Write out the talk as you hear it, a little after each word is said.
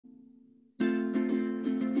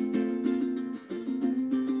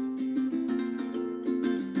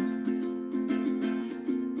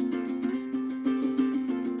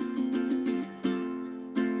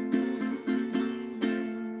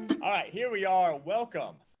here we are.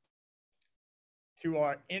 Welcome to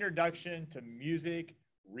our introduction to music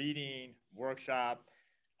reading workshop.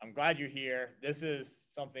 I'm glad you're here. This is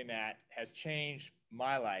something that has changed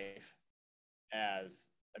my life as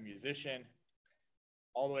a musician,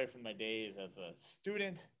 all the way from my days as a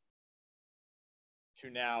student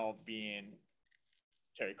to now being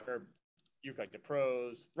Cherry Curb,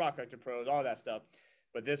 ukelikethepros, rockelikethepros, all that stuff.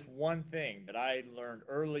 But this one thing that I learned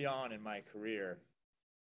early on in my career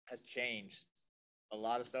has changed a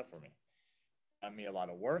lot of stuff for me. Got me a lot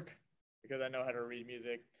of work because I know how to read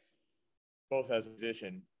music, both as a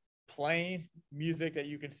musician, playing music that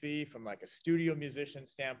you can see from like a studio musician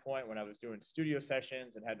standpoint when I was doing studio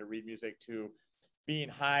sessions and had to read music, to being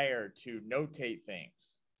hired to notate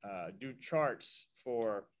things, do charts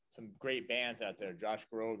for some great bands out there, Josh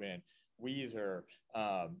Groban, Weezer,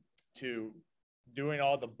 to doing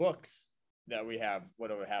all the books that we have. What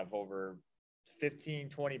do we have? Over 15,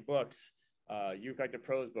 20 books,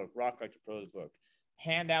 ukelikethepros book, rockelikethepros book,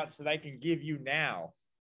 handouts that I can give you now,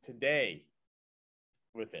 today,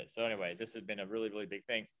 with it. So anyway, this has been a really, really big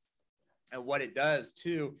thing. And what it does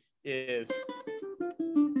too is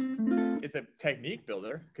it's a technique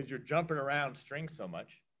builder because you're jumping around strings so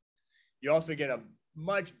much. You also get a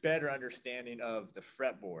much better understanding of the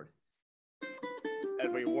fretboard as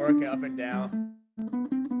we work up and down.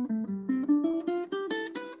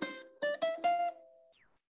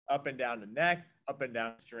 Up and down the neck, up and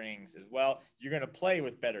down strings as well. You're going to play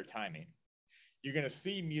with better timing. You're going to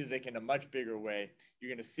see music in a much bigger way. You're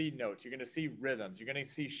going to see notes. You're going to see rhythms. You're going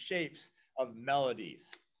to see shapes of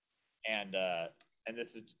melodies. And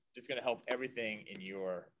this is just going to help everything in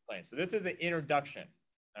your playing. So this is an introduction.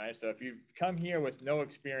 All right. So if you've come here with no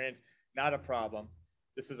experience, not a problem.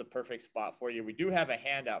 This is a perfect spot for you. We do have a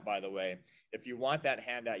handout, by the way. If you want that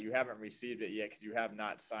handout, you haven't received it yet because you have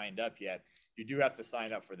not signed up yet. You do have to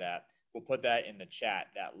sign up for that. We'll put that in the chat,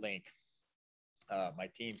 that link. My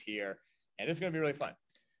team's here, and this is going to be really fun.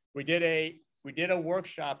 We did a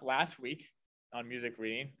workshop last week on music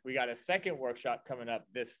reading. We got a second workshop coming up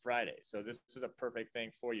this Friday. So this is a perfect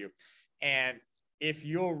thing for you. And if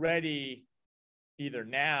you're ready either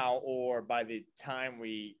now or by the time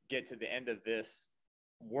we get to the end of this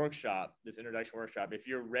workshop, this introduction workshop, if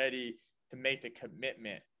you're ready to make the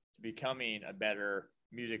commitment to becoming a better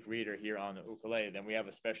music reader here on the ukulele, then we have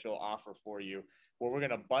a special offer for you where we're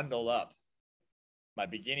going to bundle up my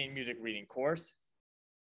beginning music reading course.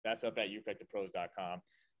 That's up at ukelikethepros.com.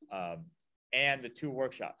 And the two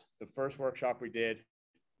workshops. The first workshop we did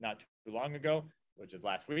not too long ago, which is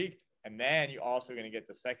last week. And then you're also going to get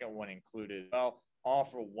the second one included, well, all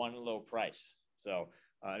for one low price. So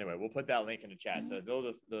anyway, we'll put that link in the chat. So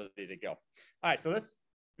those are ready to go. All right, so let's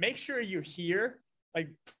make sure you're here. Like,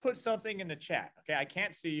 put something in the chat. Okay, I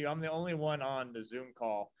can't see you. I'm the only one on the Zoom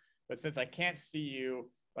call. But since I can't see you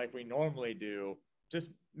like we normally do, just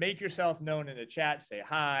make yourself known in the chat. Say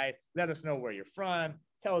hi. Let us know where you're from.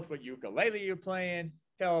 Tell us what ukulele you're playing.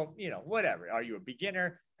 Tell, whatever. Are you a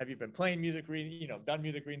beginner? Have you been playing music reading, done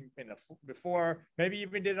music reading before? Maybe you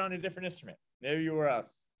even did it on a different instrument. Maybe you were a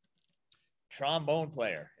trombone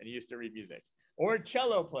player and you used to read music, or a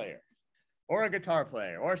cello player, or a guitar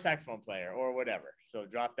player, or a saxophone player, or whatever. So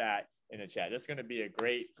drop that in the chat. This is going to be a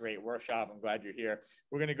great, great workshop. I'm glad you're here.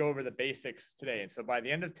 We're going to go over the basics today. And so by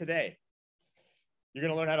the end of today, you're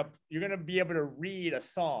going to learn you're going to be able to read a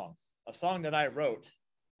song that I wrote.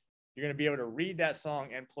 You're going to be able to read that song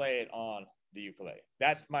and play it on the ukulele.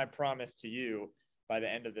 That's my promise to you by the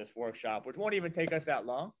end of this workshop, which won't even take us that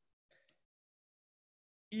long.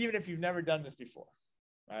 Even if you've never done this before,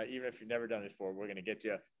 even if you've never done this before, we're going to get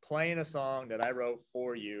you playing a song that I wrote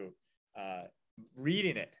for you,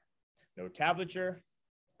 reading it. No tablature.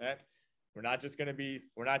 Right? We're not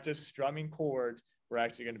just strumming chords. We're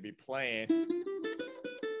actually going to be playing.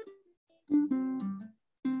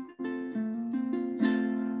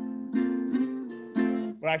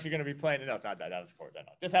 We're actually going to be playing. No, it's not that. That was a chord. No.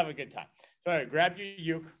 Just have a good time. So anyway, grab your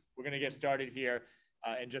uke. We're going to get started here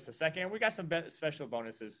in just a second. We got some special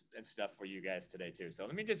bonuses and stuff for you guys today too. So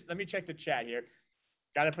let me check the chat here.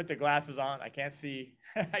 Got to put the glasses on. I can't see.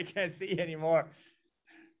 I can't see anymore.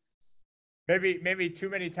 Maybe too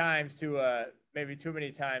many times to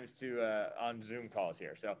on Zoom calls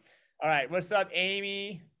here. So, all right. What's up,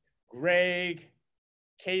 Amy, Greg,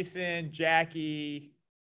 Kason, Jackie,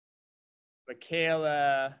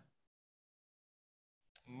 Michaela,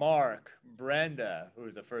 Mark, Brenda, who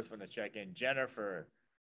was the first one to check in, Jennifer,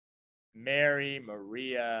 Mary,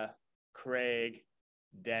 Maria, Craig,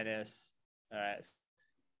 Dennis. All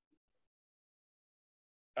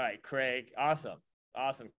right, Craig. Awesome,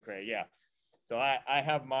 Craig. Yeah. So I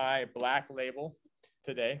have my black label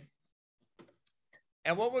today.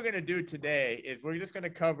 And what we're going to do today is we're just going to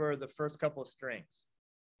cover the first couple of strings.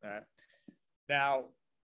 All right. Now,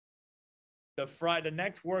 the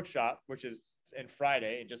next workshop, which is in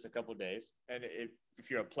Friday in just a couple of days, and if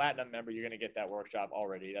you're a platinum member, you're going to get that workshop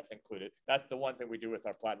already. That's included. That's the one thing we do with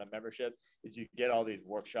our platinum membership is you get all these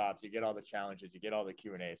workshops, you get all the challenges, you get all the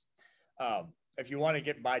Q&As. If you want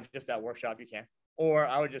to buy just that workshop, you can. Or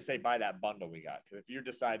I would just say buy that bundle we got. Because if you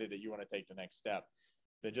decided that you want to take the next step,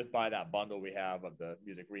 then just buy that bundle we have of the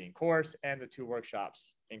music reading course and the 2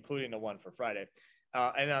 workshops, including the one for Friday.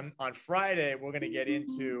 And then on Friday, we're going to get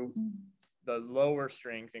into the lower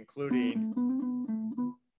strings, including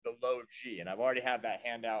the low G. And I've already had that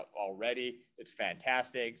handout already. It's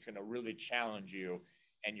fantastic. It's going to really challenge you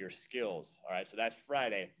and your skills. All right. So that's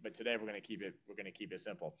Friday, but today we're going to keep it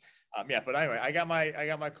simple. Yeah. But anyway, I got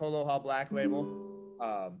my Koaloha Black label.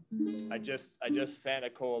 I just sent a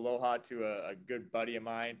Koaloha to a good buddy of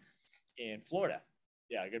mine in Florida.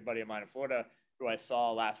 Yeah. A good buddy of mine in Florida who I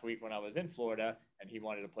saw last week when I was in Florida, and he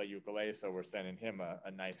wanted to play ukulele. So we're sending him a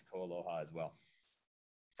nice Koaloha as well.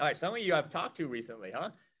 All right. Some of you I've talked to recently, huh?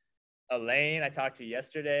 Elaine, I talked to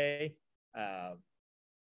yesterday.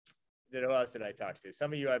 Who else did I talk to?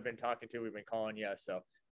 Some of you I've been talking to, we've been calling you. So,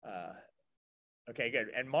 okay, good.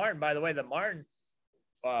 And Martin, by the way,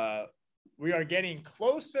 we are getting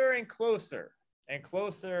closer and closer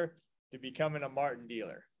to becoming a Martin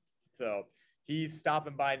dealer. So he's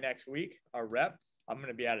stopping by next week, our rep. I'm going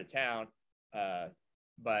to be out of town,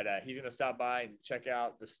 but he's going to stop by and check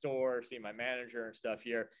out the store, see my manager and stuff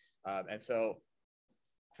here. And so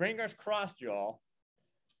fingers crossed, y'all,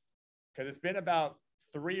 because it's been about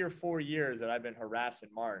 3 or 4 years that I've been harassing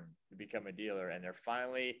Martin to become a dealer, and they're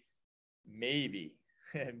finally maybe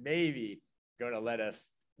going to let us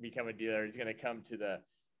become a dealer. He's going to come to the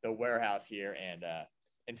warehouse here and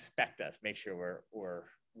inspect us, make sure we're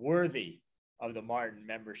worthy of the Martin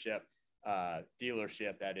membership,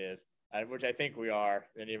 dealership, that is, which I think we are.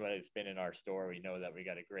 Anybody that's been in our store, we know that we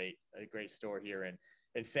got a great store here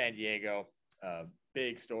in San Diego.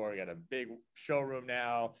 Big store. We got a big showroom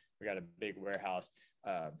now. We got a big warehouse.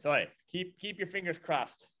 So hey, keep your fingers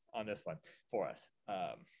crossed on this one for us.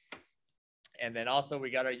 And then also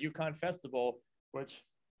we got our Yukon Festival, which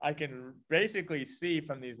I can basically see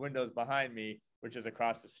from these windows behind me, which is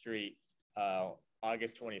across the street,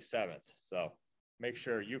 August 27th. So make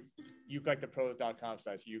sure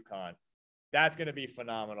ukelikethepros.com/Yukon. That's going to be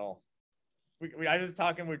phenomenal. We were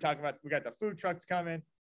talking about, we got the food trucks coming,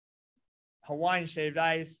 Hawaiian shaved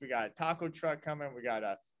ice. We got a taco truck coming. We got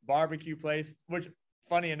a barbecue place, which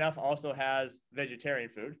funny enough also has vegetarian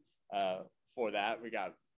food for that. We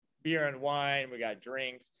got beer and wine. We got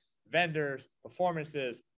drinks, vendors,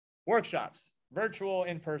 performances, workshops, virtual,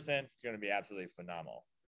 in person. It's going to be absolutely phenomenal.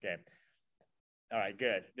 Okay. All right,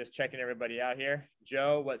 good. Just checking everybody out here.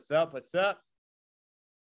 Joe, what's up? What's up?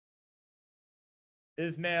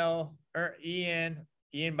 Ismail, Ian,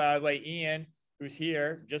 by the way, Ian, who's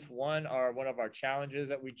here, just won one of our challenges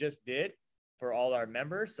that we just did for all our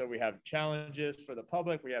members. So we have challenges for the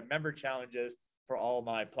public. We have member challenges for all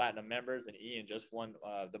my platinum members, and Ian just won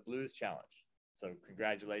the blues challenge. So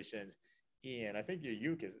congratulations, Ian. I think your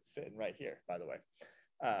uke is sitting right here, by the way.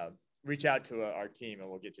 Reach out to our team and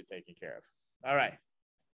we'll get you taken care of. All right.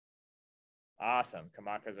 Awesome.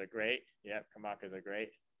 Kamakas are great. Yep, Kamakas are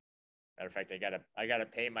great. Matter of fact, I gotta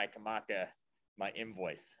pay my Kamaka, my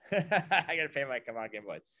invoice. I gotta pay my Kamaka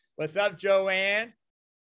invoice. What's up, Joanne?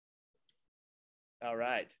 All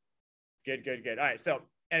right. Good. All right. So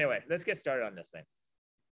anyway, let's get started on this thing.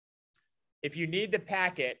 If you need the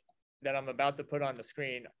packet that I'm about to put on the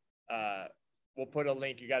screen, we'll put a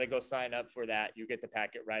link. You got to go sign up for that. You get the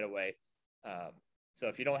packet right away. So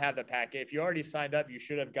if you don't have the packet, if you already signed up, you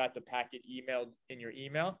should have got the packet emailed in your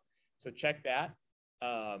email. So check that.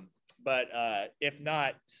 But if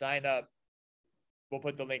not, sign up. We'll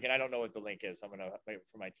put the link, and I don't know what the link is. So I'm going to wait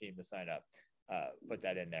for my team to sign up, put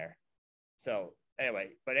that in there. So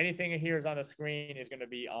anyway, but anything here is on the screen is going to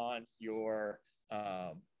be on your,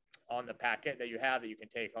 on the packet that you have that you can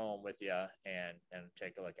take home with you and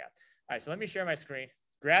take a look at. All right, so let me share my screen.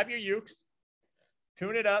 Grab your ukes,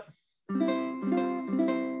 tune it up. Woo!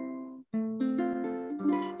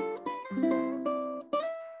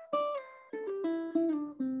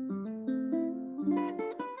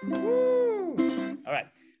 All right,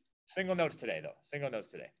 single notes today though, single notes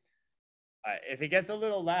today. All right, if it gets a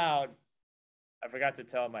little loud, I forgot to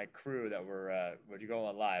tell my crew that we're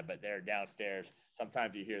going live, but they're downstairs.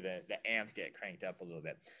 Sometimes you hear the amps get cranked up a little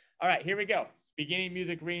bit. All right, here we go. Beginning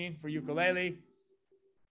music reading for ukulele.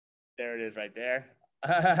 There it is right there.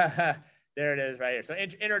 There it is right here. So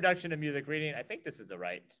introduction to music reading. I think this is the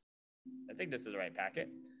right. I think this is the right packet.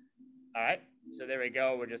 All right, so there we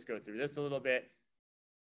go. We'll just go through this a little bit.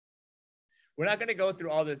 We're not going to go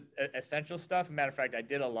through all this essential stuff. Matter of fact, I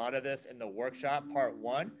did a lot of this in the workshop, part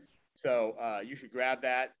 1. So you should grab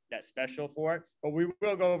that special for it. But we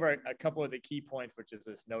will go over a couple of the key points, which is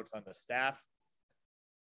this notes on the staff,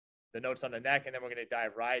 the notes on the neck, and then we're going to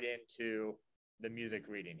dive right into the music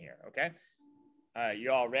reading here, okay? All right,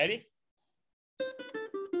 you all ready?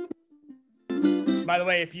 By the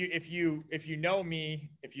way, if you know me,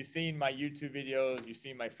 if you've seen my YouTube videos, you've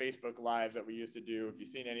seen my Facebook lives that we used to do, if you've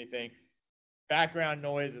seen anything, background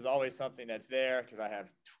noise is always something that's there because I have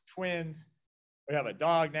twins. We have a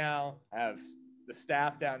dog now. I have the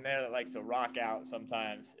staff down there that likes to rock out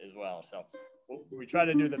sometimes as well. So we try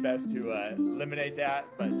to do the best to eliminate that.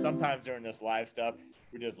 But sometimes during this live stuff,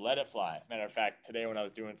 we just let it fly. Matter of fact, today when I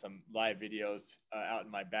was doing some live videos out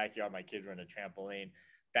in my backyard, my kids were in a trampoline,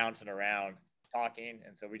 bouncing around, talking.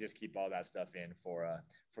 And so we just keep all that stuff in for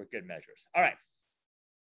good measures. All right.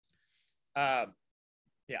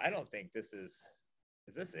 Yeah, I don't think this is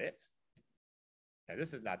this it? No,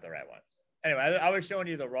 this is not the right one. Anyway, I was showing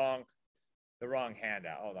you the wrong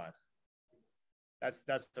handout. Hold on. That's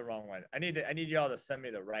the wrong one. I need you all to send me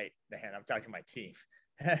the hand. I'm talking to my team.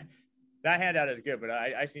 That handout is good, but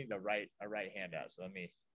I seen a right handout. So let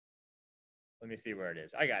me see where it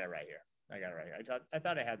is. I got it right here. I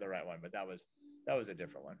thought I had the right one, but that was a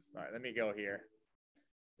different one. All right, let me go here.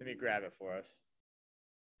 Let me grab it for us.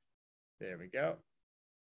 There we go.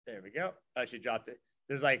 There we go. Oh, she dropped it.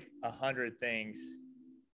 There's like 100 things.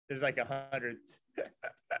 There's like 100. All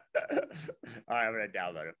right, I'm going to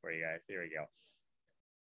download it for you guys. Here we go.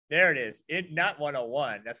 There it is. Not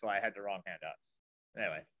 101. That's why I had the wrong handout.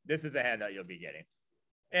 Anyway, this is a handout you'll be getting.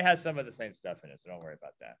 It has some of the same stuff in it, so don't worry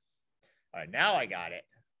about that. All right, now I got it.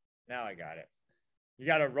 You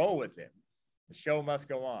got to roll with it. The show must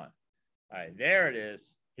go on. All right, there it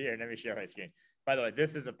is. Here, let me share my screen. By the way,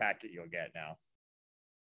 this is a packet you'll get now.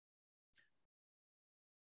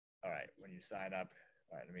 All right, when you sign up.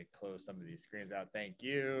 All right, let me close some of these screens out. Thank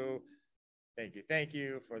you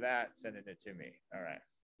for that, sending it to me. All right.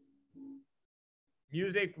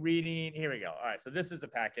 Music reading, here we go. All right, so this is a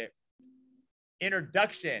packet.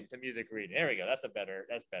 Introduction to music reading. There we go, that's better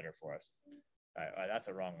for us. All right, that's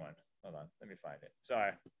the wrong one. Hold on, let me find it.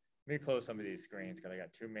 Sorry, let me close some of these screens because I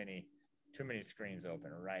got too many screens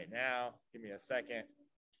open right now. Give me a second.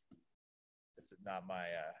 This is not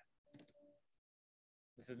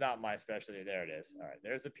my specialty. There it is. All right,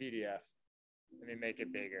 there's a PDF. Let me make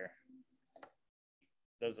it bigger.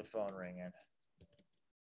 There's a phone ringing.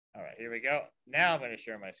 All right, here we go. Now I'm going to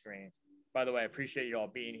share my screen. By the way, I appreciate you all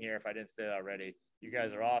being here. If I didn't say that already, you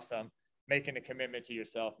guys are awesome. Making a commitment to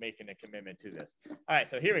yourself, making a commitment to this. All right,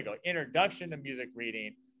 so here we go. Introduction to music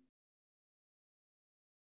reading.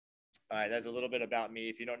 All right, that's a little bit about me.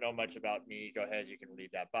 If you don't know much about me, go ahead. You can read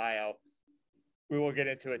that bio. We won't get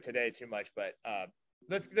into it today too much, but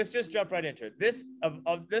let's just jump right into it. This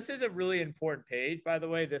is a really important page, by the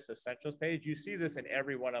way, this essentials page. You see this in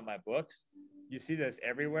every one of my books. You see this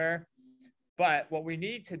everywhere. But what we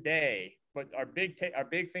need today, but our big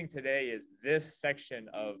thing today is this section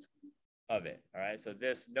of it. All right. So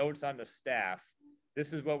this notes on the staff,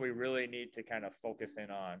 this is what we really need to kind of focus in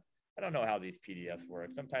on. I don't know how these PDFs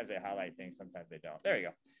work. Sometimes they highlight things, sometimes they don't. There you go.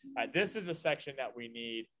 All right, this is the section that we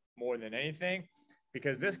need more than anything,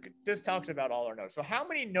 because this talks about all our notes. So how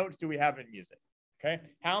many notes do we have in music? Okay.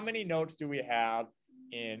 How many notes do we have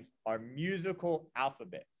in our musical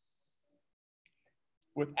alphabet?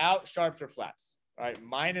 Without sharps or flats. All right,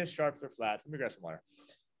 minus sharps or flats. Let me grab some water.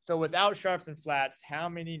 So without sharps and flats, how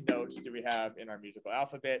many notes do we have in our musical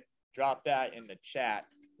alphabet? Drop that in the chat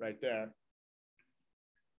right there.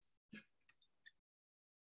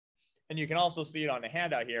 And you can also see it on the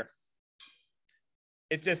handout here.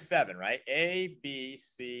 It's just 7, right? A, B,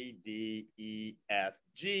 C, D, E, F,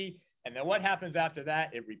 G. And then what happens after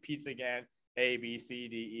that? It repeats again. A, B, C,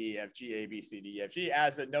 D, E, F, G, A, B, C, D, E, F, G.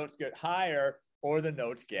 As the notes get higher or the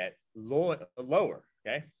notes get lower,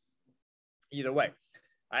 okay? Either way.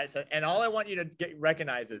 All right, so, and all I want you to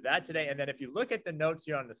recognize is that today. And then if you look at the notes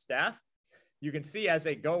here on the staff, you can see as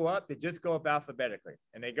they go up, they just go up alphabetically.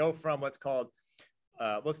 And they go from what's called,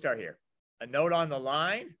 we'll start here. A note on the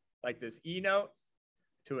line, like this E note,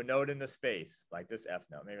 to a note in the space, like this F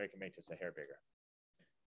note. Maybe I can make this a hair bigger.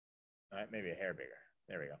 All right, maybe a hair bigger.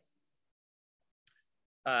 There we go.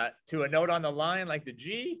 To a note on the line, like the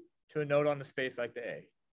G, to a note on the space, like the A.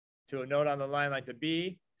 To a note on the line, like the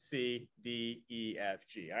B, C, D, E, F,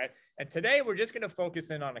 G. All right. And today we're just going to focus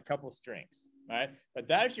in on a couple strings. All right. But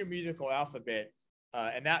that's your musical alphabet.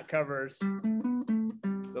 And that covers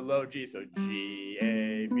the low G. So G,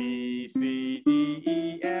 A, B,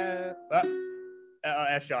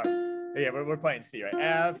 F sharp. Yeah, we're playing C, right?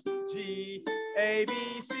 F, G, A,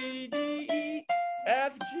 B, C, D, E,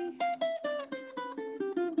 F, G.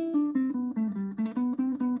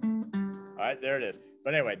 All right, there it is.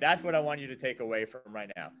 But anyway, that's what I want you to take away from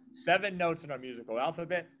right now. 7 notes in our musical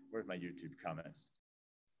alphabet. Where's my YouTube comments?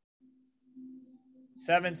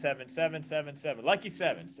 7, 7, 7, 7, 7. Lucky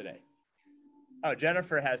sevens today. Oh,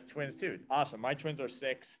 Jennifer has twins too. Awesome. My twins are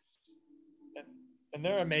 6. And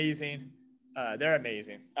they're amazing. They're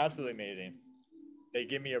amazing. Absolutely amazing. They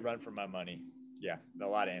give me a run for my money. Yeah, a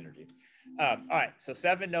lot of energy. All right, so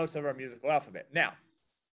 7 notes of our musical alphabet. Now,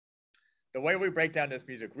 the way we break down this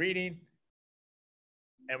music reading,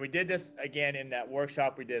 and we did this again in that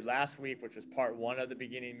workshop we did last week, which was part 1 of the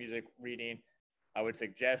beginning music reading. I would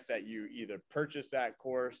suggest that you either purchase that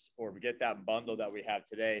course or get that bundle that we have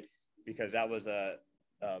today, because that was I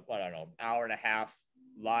don't know, hour and a half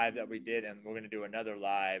live that we did. And we're going to do another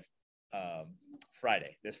live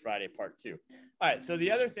this Friday, part 2. All right. So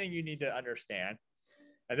the other thing you need to understand,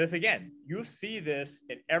 and this again, you see this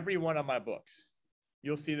in every one of my books.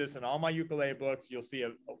 You'll see this in all my ukulele books. You'll see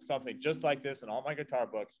something just like this in all my guitar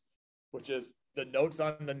books, which is the notes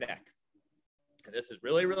on the neck. And this is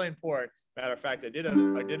really, really important. Matter of fact, I did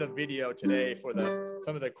a video today for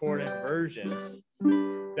some of the chord inversions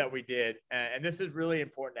that we did. And this is really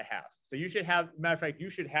important to have. So you should have, matter of fact, you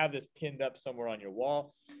should have this pinned up somewhere on your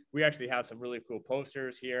wall. We actually have some really cool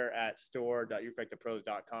posters here at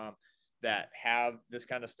store.ukelikethepros.com that have this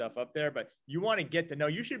kind of stuff up there. But you want to get to know,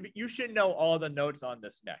 you should know all the notes on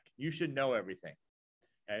this neck. You should know everything.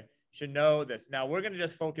 Okay. You should know this. Now we're going to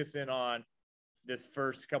just focus in on this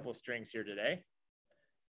first couple of strings here today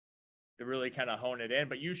to really kind of hone it in,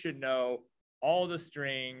 but you should know all the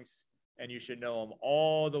strings, and you should know them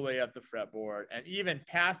all the way up the fretboard and even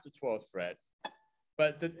past the 12th fret.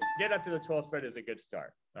 But to get up to the 12th fret is a good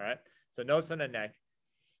start. All right. So notes on the neck.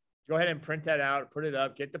 Go ahead and print that out, put it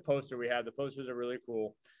up, get the poster we have. The posters are really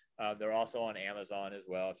cool. They're also on Amazon as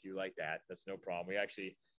well. If you like that, that's no problem. We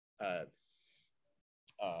actually, got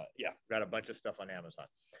a bunch of stuff on Amazon.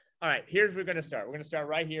 All right, here's where we're going to start. We're going to start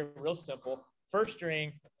right here, real simple. First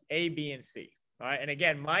string, A, B, and C. All right, and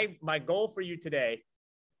again, my goal for you today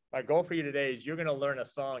is you're going to learn a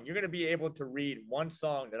song. You're going to be able to read one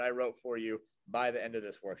song that I wrote for you by the end of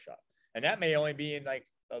this workshop. And that may only be in like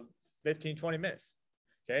 15, 20 minutes.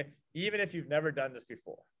 Okay. Even if you've never done this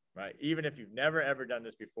before, right? Even if you've never, ever done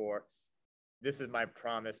this before, this is my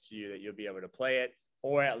promise to you that you'll be able to play it,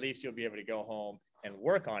 or at least you'll be able to go home and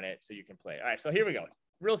work on it so you can play it. All right. So here we go.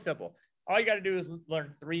 Real simple. All you got to do is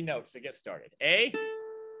learn 3 notes to get started. A,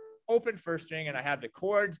 open first string, and I have the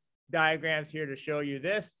chord diagrams here to show you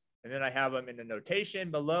this. And then I have them in the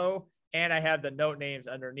notation below, and I have the note names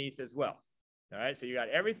underneath as well. All right. So you got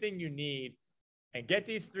everything you need. And get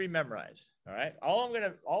these 3 memorized. All right.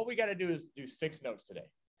 All we got to do is do 6 notes today.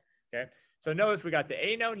 Okay. So notice we got the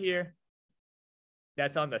A note here.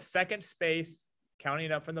 That's on the 2nd space,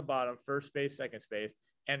 counting up from the bottom, 1st space, 2nd space.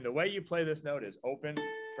 And the way you play this note is open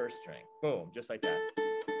first string. Boom, just like that.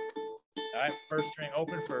 All right. 1st string,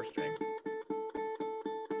 open 1st string.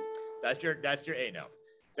 That's your A note.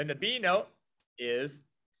 Then the B note is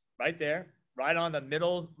right there, right on the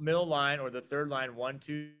middle line, or the 3rd line, 1,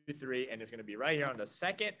 2, 3, and it's going to be right here on the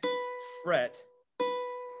 2nd fret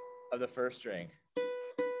of the 1st string.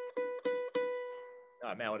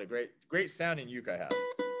 Oh man, what a great sounding uke I have.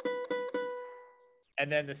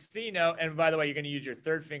 And then the C note, and by the way, you're going to use your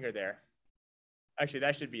 3rd finger there. Actually,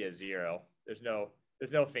 that should be a 0. There's no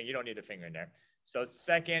finger. You don't need a finger in there. So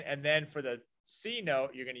 2nd, and then for the C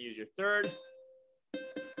note, you're going to use your 3rd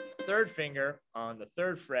finger on the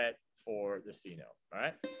 3rd fret for the C note. All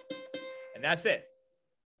right. And that's it.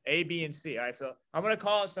 A, B, and C. All right. So I'm going to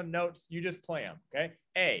call out some notes. You just play them. Okay.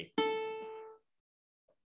 A,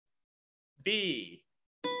 B,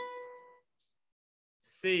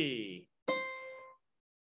 C,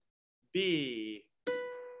 B,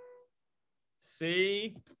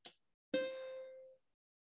 C,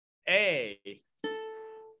 A,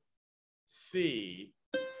 C,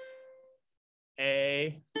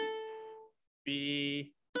 A,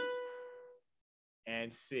 B,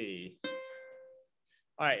 and C.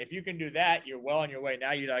 All right, if you can do that, you're well on your way.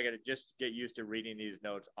 Now you got to just get used to reading these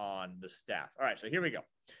notes on the staff. All right, so here we go.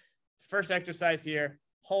 First exercise here,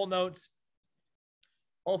 whole notes.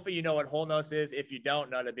 Hopefully you know what whole notes is. If you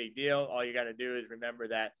don't, not a big deal. All you got to do is remember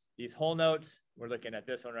that these whole notes, we're looking at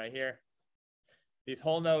this one right here. These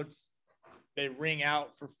whole notes, they ring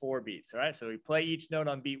out for 4 beats. All right, so we play each note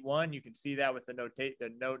on beat 1. You can see that with the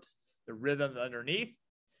notes, the rhythm underneath.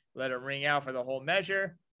 Let it ring out for the whole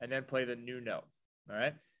measure, and then play the new note. All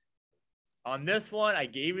right. On this one, I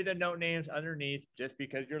gave you the note names underneath just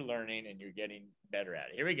because you're learning and you're getting better at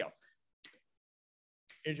it. Here we go.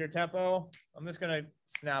 Here's your tempo. I'm just going to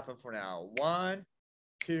snap them for now. 1,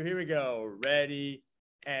 2, here we go. Ready.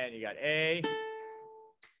 And you got A.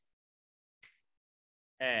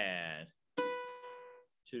 And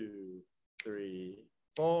 2, 3,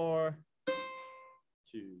 4.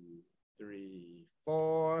 2, 3,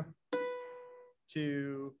 4.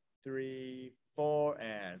 2, 3, 4.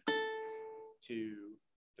 And 2,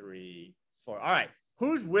 3, 4. All right.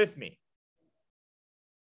 Who's with me?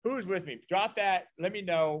 Who's with me? Drop that. Let me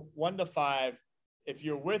know 1 to 5. If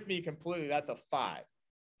you're with me completely, that's a 5.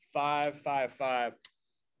 5, 5, 5.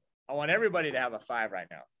 I want everybody to have a 5 right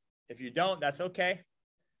now. If you don't, that's okay.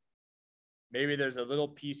 Maybe there's a little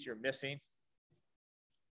piece you're missing.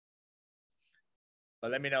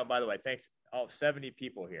 But let me know, by the way. Thanks. Oh, 70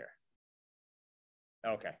 people here.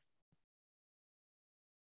 Okay.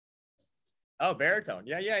 Oh, baritone.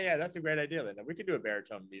 Yeah. That's a great idea, Linda. We could do a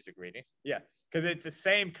baritone music reading. Yeah, because it's the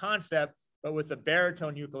same concept, but with the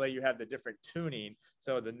baritone ukulele, you have the different tuning.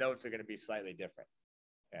 So the notes are going to be slightly different.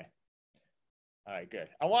 Okay. All right, good.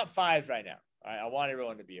 I want 5s right now. All right, I want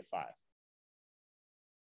everyone to be a 5.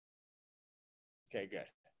 Okay, good.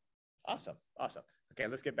 Awesome. Okay,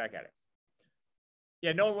 let's get back at it.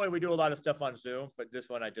 Yeah, normally we do a lot of stuff on Zoom, but this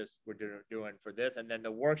one we're doing for this. And then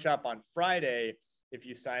the workshop on Friday, if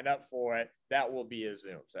you sign up for it, that will be a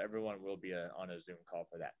Zoom. So everyone will be on a Zoom call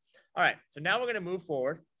for that. All right, so now we're going to move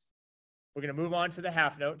forward. We're going to move on to the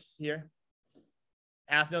half notes here.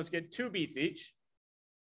 Half notes get 2 beats each.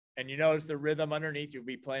 And you notice the rhythm underneath. You'll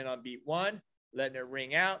be playing on beat 1, letting it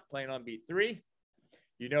ring out, playing on beat 3.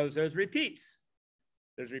 You notice there's repeats.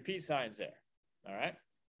 There's repeat signs there. All right.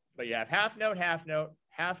 But you have half note, half note,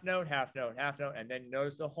 half note, half note, half note, and then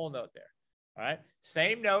notice the whole note there. All right.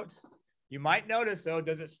 Same notes. You might notice, though,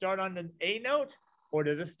 does it start on the A note, or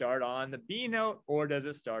does it start on the B note, or does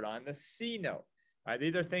it start on the C note? All right.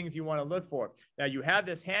 These are things you want to look for. Now, you have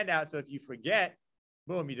this handout, so if you forget,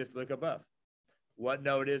 boom, you just look above. What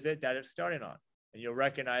note is it that it's starting on? And you'll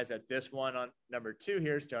recognize that this one on number 2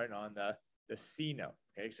 here is starting on the C note.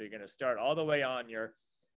 Okay, so you're going to start all the way on your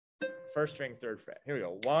 1st string, 3rd fret. Here we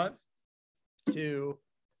go. 1, 2,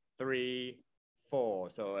 3, 4.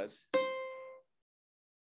 So it's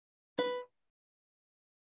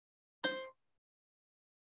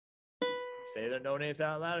say their note names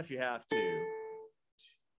out loud if you have to.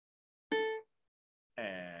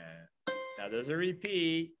 And now there's a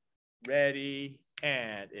repeat. Ready,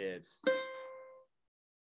 and it's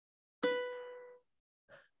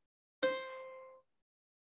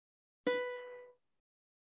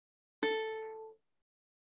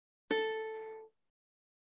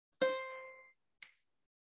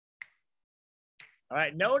all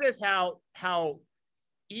right. Notice how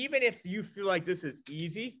even if you feel like this is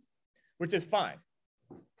easy, which is fine.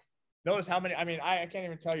 Notice how many, I can't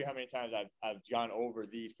even tell you how many times I've gone over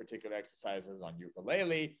these particular exercises on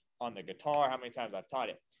ukulele, on the guitar, how many times I've taught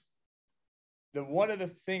it. One of the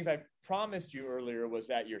things I promised you earlier was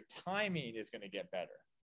that your timing is going to get better.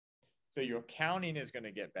 So your counting is going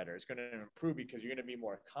to get better. It's going to improve because you're going to be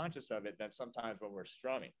more conscious of it than sometimes when we're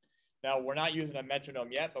strumming. Now, we're not using a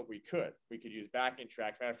metronome yet, but we could. We could use backing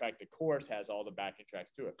tracks. Matter of fact, the course has all the backing tracks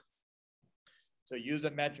to it. So use a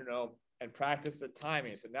metronome and practice the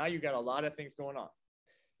timing. So now you've got a lot of things going on.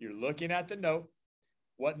 You're looking at the note,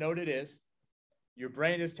 what note it is. Your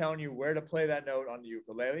brain is telling you where to play that note on the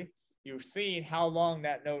ukulele. You've seen how long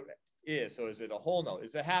that note is. So is it a whole note?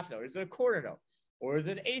 Is it a half note? Is it a quarter note? Or is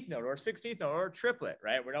it an 8th note or a 16th note or a triplet,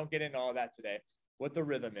 right? We don't get into all that today, what the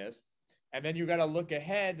rhythm is. And then you got to look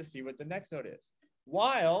ahead to see what the next note is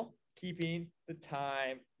while keeping the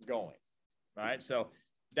time going, all right? So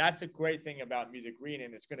that's the great thing about music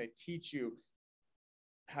reading. It's going to teach you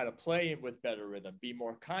how to play it with better rhythm, be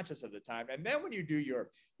more conscious of the time. And then when you do your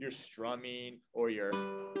strumming or your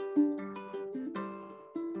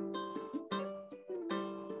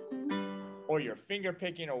finger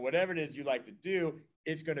picking or whatever it is you like to do,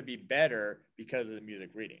 it's going to be better because of the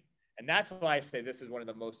music reading. And that's why I say this is one of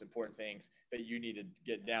the most important things that you need to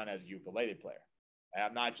get down as a ukulele player. And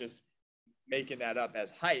I'm not just making that up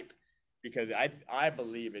as hype, because I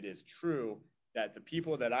believe it is true that the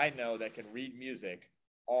people that I know that can read music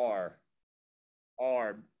are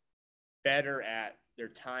better at their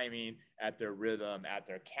timing, at their rhythm, at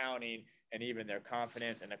their counting, and even their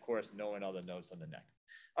confidence, and of course, knowing all the notes on the neck.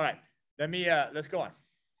 All right, let's go on.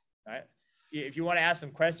 All right, if you want to ask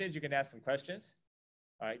some questions, you can ask some questions.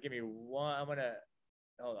 All right, give me one. I'm gonna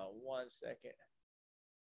hold on 1 second.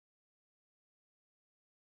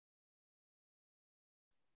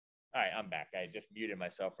 All right, I'm back. I just muted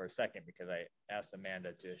myself for a second because I asked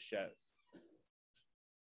Amanda to shut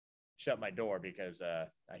my door because I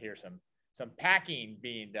hear some packing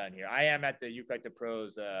being done here. I am at the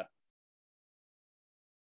ukelikethepros.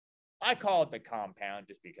 I call it the compound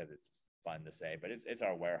just because it's fun to say, but it's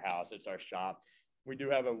our warehouse. It's our shop. We do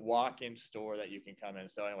have a walk-in store that you can come in.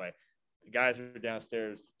 So anyway, the guys are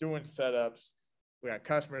downstairs doing setups. We got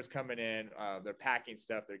customers coming in. They're packing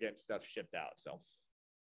stuff. They're getting stuff shipped out. So,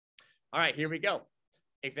 all right, here we go.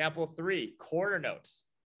 Example 3, quarter notes.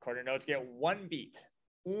 Quarter notes get one beat.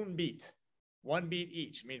 Un beat. One beat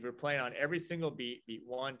each. Means we're playing on every single beat. Beat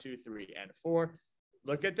 1, 2, 3, and 4.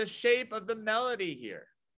 Look at the shape of the melody here.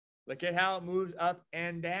 Look at how it moves up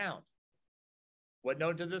and down. What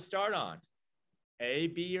note does it start on? A,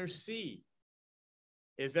 B, or C?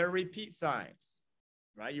 Is there repeat signs?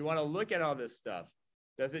 Right? You want to look at all this stuff.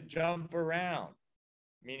 Does it jump around?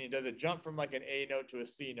 Meaning, does it jump from like an A note to a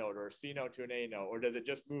C note or a C note to an A note? Or does it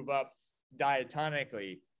just move up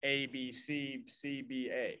diatonically? A, B, C, C,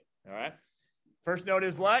 B, A. All right. First note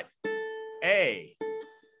is what? A.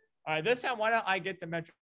 All right. This time, why don't I get the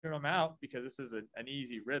metronome out because this is an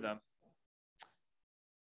easy rhythm.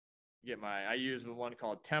 I use the one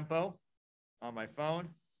called Tempo on my phone.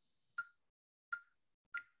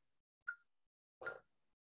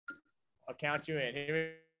 I'll count you in.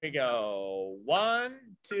 Here we go. 1,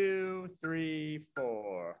 2, 3,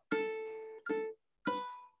 4.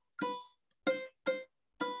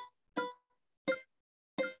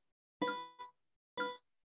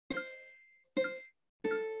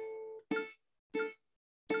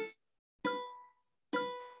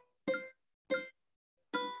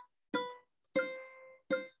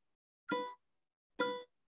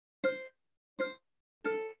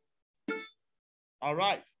 All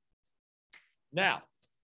right. Now,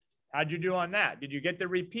 how'd you do on that? Did you get the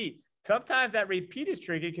repeat? Sometimes that repeat is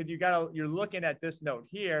tricky because you're looking at this note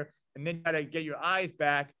here, and then you gotta get your eyes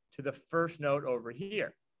back to the first note over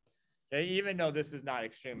here. Okay, even though this is not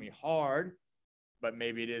extremely hard, but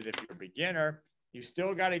maybe it is if you're a beginner, you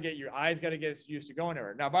still gotta get your eyes gotta get used to going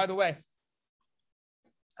there. Now, by the way,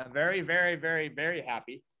 I'm very, very, very, very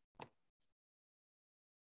happy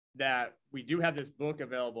that we do have this book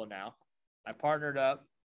available now. I partnered up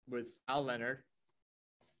with Al Leonard.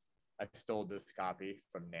 I stole this copy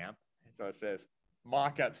from NAMP. So it says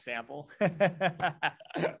mock-up sample.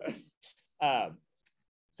 So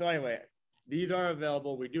anyway, these are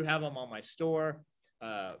available. We do have them on my store.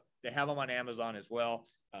 They have them on Amazon as well.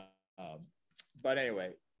 But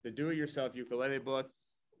anyway, the do-it-yourself ukulele book.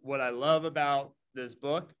 What I love about this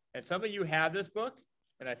book, and some of you have this book,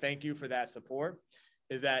 and I thank you for that support,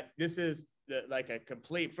 is that this is like a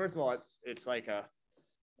complete, first of all, it's like a,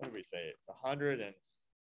 what do we say? It's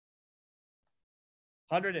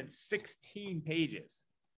 116 pages.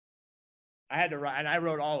 I had to write, and I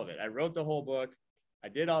wrote all of it. I wrote the whole book. I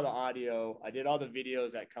did all the audio. I did all the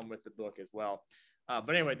videos that come with the book as well.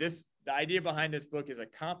 But anyway, the idea behind this book is a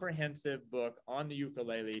comprehensive book on the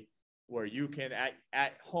ukulele where you can,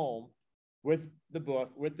 at home, with the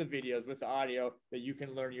book, with the videos, with the audio, that you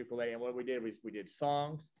can learn ukulele. And what we did was we did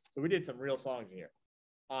songs. So we did some real songs in here.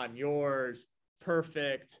 On Yours,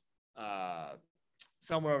 Perfect,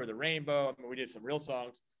 Somewhere Over the Rainbow. I mean, we did some real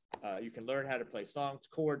songs. You can learn how to play songs,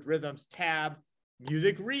 chords, rhythms, tab,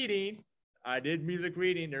 music reading. I did music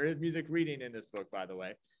reading. There is music reading in this book, by the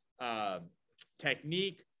way.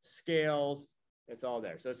 Technique, scales, it's all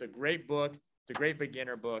there. So it's a great book. It's a great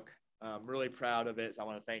beginner book. I'm really proud of it. So I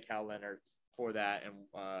want to thank Hal Leonard for that. And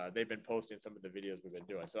they've been posting some of the videos we've been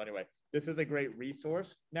doing. So anyway, this is a great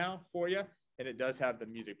resource now for you. And it does have the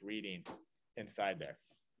music reading inside there.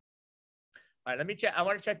 All right, let me check. I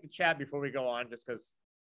want to check the chat before we go on, just because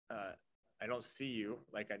I don't see you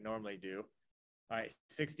like I normally do. All right,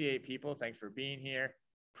 68 people. Thanks for being here.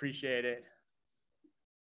 Appreciate it.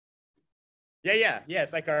 Yeah.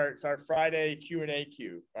 It's like our Friday Q&A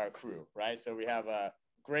crew, right? So we have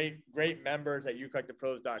great members at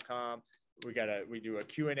ukelikethepros.com. We do a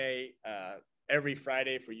Q&A every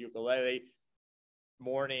Friday for ukulele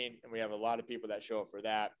morning, and we have a lot of people that show up for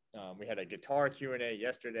that. We had a guitar Q&A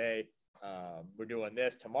yesterday. We're doing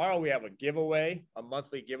this tomorrow. We have a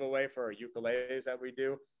monthly giveaway for our ukuleles that we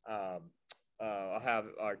do. I'll have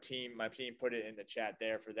my team put it in the chat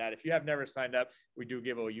there for that. If you have never signed up, we do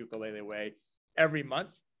give a ukulele away every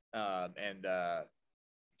month, and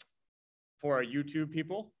for our YouTube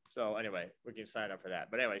people. So anyway, we can sign up for that.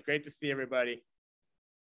 But anyway, great to see everybody.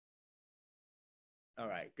 All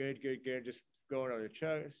right, good. Just going over the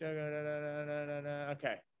chug.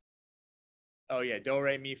 Okay. Oh yeah, do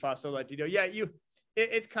re mi fa sol la ti do. Yeah,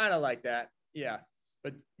 it's kind of like that. Yeah,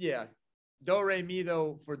 but yeah, do, re, mi,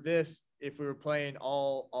 though, for this, if we were playing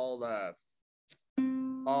all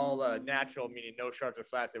natural, meaning no sharps or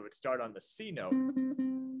flats, it would start on the C note,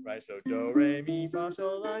 right? So do, re, mi, fa,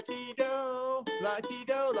 sol, la, ti, do, la, ti,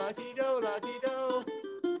 do, la, ti, do, la, ti, do.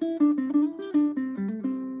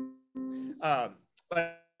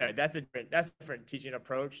 But that's a different teaching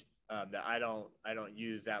approach that I don't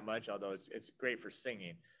use that much, although it's great for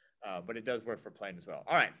singing, but it does work for playing as well.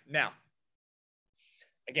 All right, now,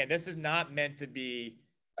 again, this is not meant to be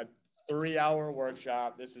a 3-hour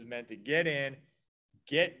workshop. This is meant to get in,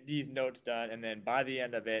 get these notes done, and then by the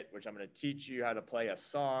end of it, which I'm going to teach you how to play a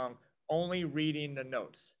song, only reading the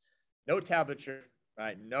notes, no tablature,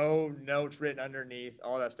 right? No notes written underneath,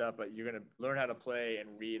 all that stuff, but you're going to learn how to play and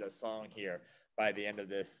read a song here by the end of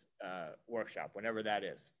this workshop, whenever that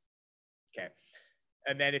is. Okay.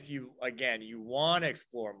 And then if you, again, you want to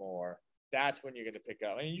explore more, that's when you're going to pick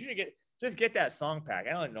up. I mean, you should just get that song pack.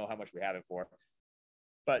 I don't know how much we have it for,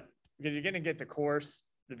 but because you're going to get the course,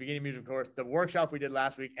 the beginning music course, the workshop we did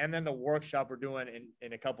last week, and then the workshop we're doing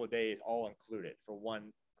in a couple of days, all included for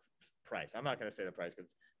one price. I'm not going to say the price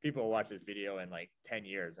because people will watch this video in like 10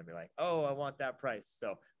 years and be like, oh, I want that price.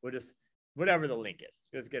 So we'll just, whatever the link is,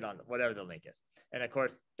 just get on whatever the link is. And of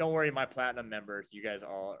course, don't worry, my platinum members, you guys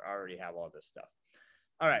all already have all this stuff.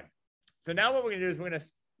 All right. So now what we're going to do is we're going to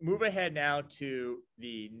move ahead now to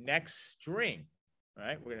the next string. All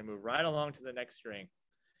right. We're going to move right along to the next string.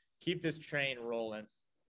 Keep this train rolling.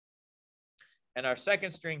 And our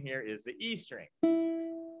second string here is the E string.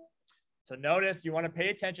 So notice you want to pay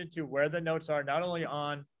attention to where the notes are, not only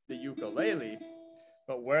on the ukulele,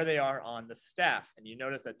 but where they are on the staff. And you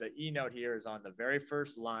notice that the E note here is on the very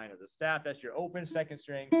first line of the staff. That's your open second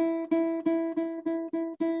string.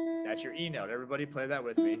 That's your E note. Everybody play that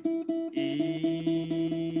with me.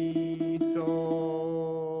 E,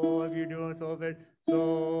 sol, if you're doing solfege,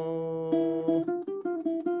 sol.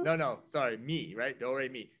 No, sorry, mi, right? Do, re,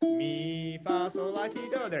 mi. Mi, fa, sol, la, ti,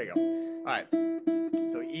 do. There you go. All right.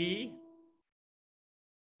 So E,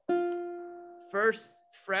 first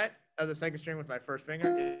fret of the second string with my first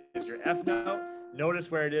finger is your F note.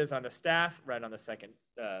 Notice where it is on the staff, right on the second,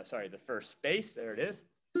 the first space. There it is.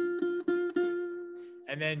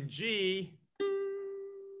 And then G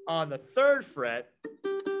on the third fret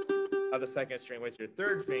of the second string with your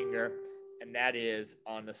third finger, and that is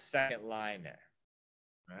on the second line there.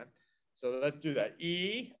 All right. So let's do that.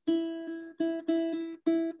 E,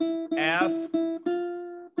 F,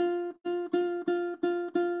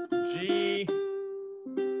 G,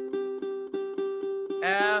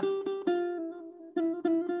 F,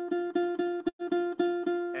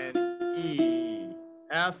 and E.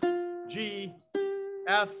 F, G,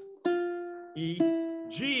 F, E,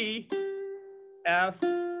 G, F,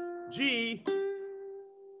 G,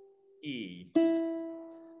 E.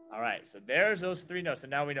 All right, so there's those 3 notes. So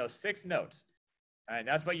now we know 6 notes. All right,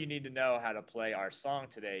 that's what you need to know how to play our song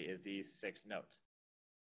today is these 6 notes.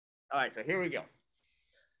 All right, so here we go.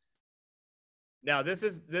 Now this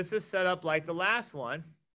is set up like the last one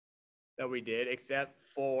that we did, except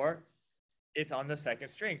for it's on the second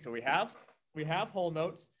string. So we have whole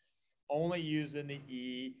notes, only using the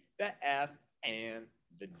E, the F, and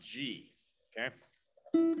the G. Okay.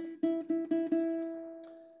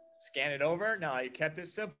 Scan it over. Now I kept it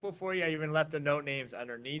simple for you. I even left the note names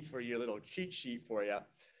underneath for your little cheat sheet for you.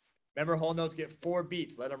 Remember, whole notes get 4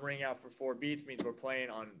 beats. Let them ring out for 4 beats. Means we're playing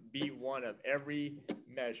on beat 1 of every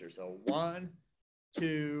measure. So 1,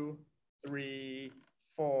 2, 3,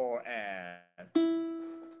 4, and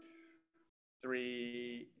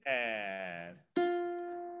 3, and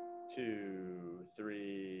 2,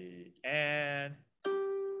 3, and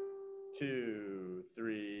 2,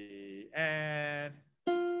 3, and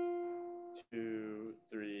 2,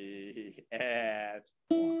 3, and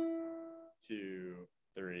 1, 2,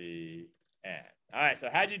 3, and. All right, so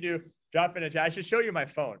how'd you do? Drop in a chat. I should show you my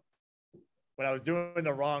phone when I was doing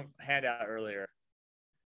the wrong handout earlier.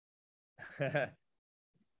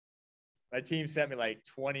 My team sent me like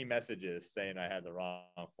 20 messages saying I had the wrong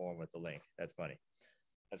form with the link. That's funny.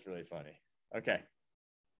 That's really funny. Okay.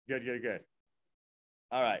 Good.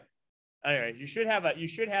 All right. Anyway, you should have a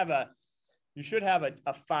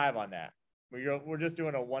 5 on that. We're just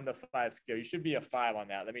doing a 1 to 5 scale. You should be a 5 on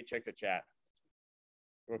that. Let me check the chat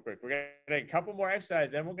real quick. We're gonna take a couple more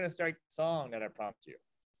exercises, then we're gonna start the song that I prompt you.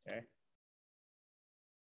 Okay.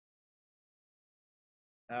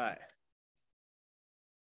 All right.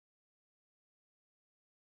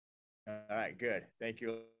 All right, good. Thank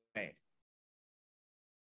you. I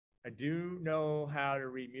do know how to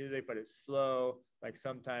read music, but it's slow. Like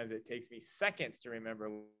sometimes it takes me seconds to remember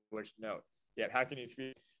which note. Yeah, how can you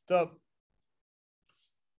speak? So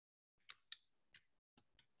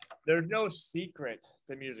there's no secret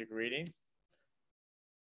to music reading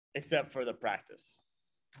except for the practice,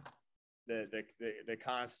 the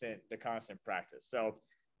constant practice. So,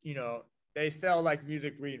 you know, they sell like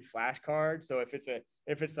music reading flashcards. So if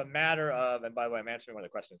it's a matter of, and by the way, I'm answering one of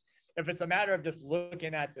the questions. If it's a matter of just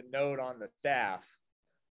looking at the note on the staff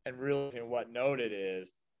and realizing what note it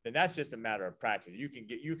is, then that's just a matter of practice.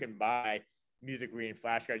 You can buy music reading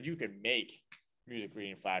flashcards. You can make music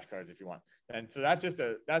reading flashcards if you want. And so that's just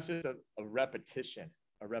a repetition,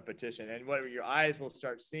 And what your eyes will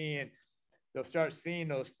start seeing, they'll start seeing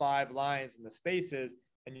those 5 lines in the spaces,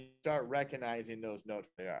 and you start recognizing those notes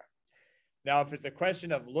they are. Now, if it's a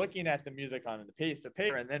question of looking at the music on the piece of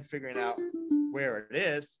paper and then figuring out where it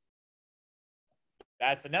is,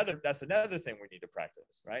 that's another thing we need to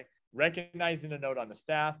practice, right? Recognizing the note on the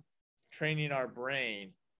staff, training our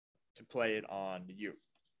brain to play it on the uke.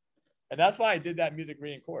 And that's why I did that music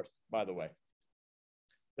reading course, by the way.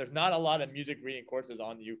 There's not a lot of music reading courses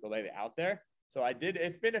on the ukulele out there. So I did,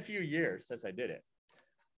 it's been a few years since I did it,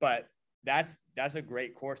 but that's a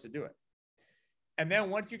great course to do it. And then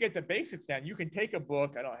once you get the basics down, you can take a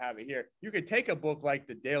book, I don't have it here, you could take a book like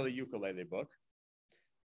the Daily Ukulele book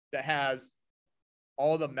that has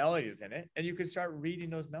all the melodies in it, and you can start reading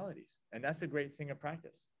those melodies. And that's a great thing of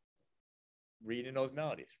practice. Reading those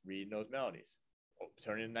melodies. Oh,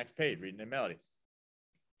 turning to the next page, reading the melody.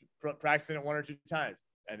 Practicing it 1 or 2 times,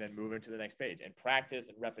 and then moving to the next page. And practice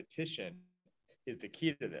and repetition is the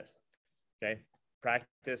key to this, okay?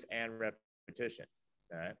 Practice and repetition,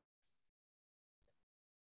 all right?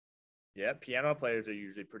 Yeah, piano players are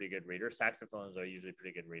usually pretty good readers. Saxophones are usually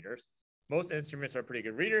pretty good readers. Most instruments are pretty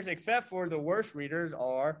good readers, except for the worst readers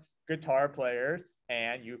are guitar players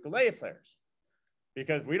and ukulele players.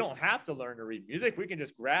 Because we don't have to learn to read music. We can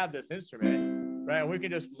just grab this instrument, right? And we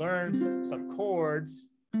can just learn some chords.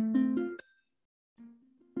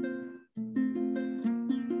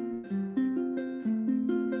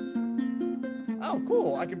 Oh,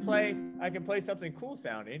 cool. I can play something cool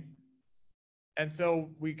sounding. And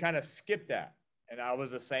so we kind of skip that. And I was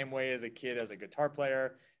the same way as a kid, as a guitar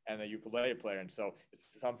player and a ukulele player. And so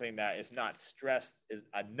it's something that is not stressed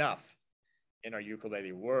enough in our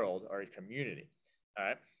ukulele world or community. All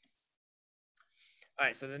right. All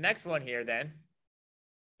right. So the next one here then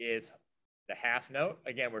is the half note.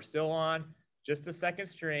 Again, we're still on just the second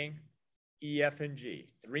string, E, F, and G.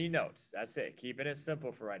 3 notes. That's it. Keeping it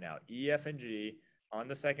simple for right now. E, F, and G on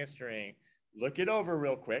the second string. Look it over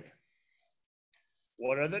real quick.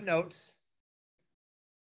 What are the notes?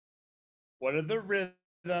 What are the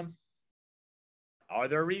rhythm? Are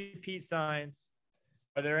there repeat signs?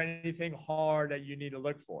 Are there anything hard that you need to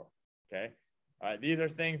look for? Okay. All right. These are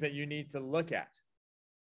things that you need to look at.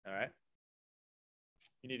 All right.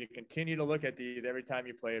 You need to continue to look at these every time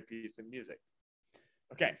you play a piece of music.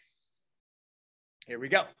 Okay. Here we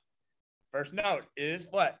go. First note is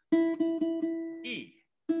what? E.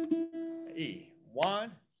 E.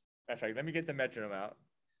 1. In fact, let me get the metronome out.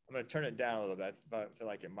 I'm going to turn it down a little bit. I feel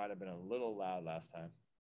like it might have been a little loud last time.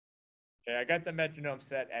 Okay, I got the metronome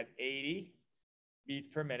set at 80 beats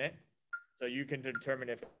per minute. So you can determine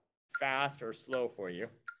if it's fast or slow for you.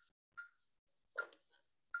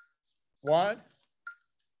 1,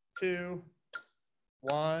 2,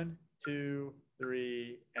 1, 2,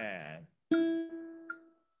 3, and.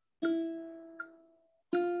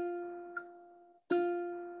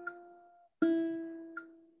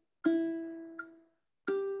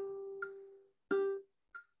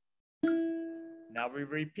 Now we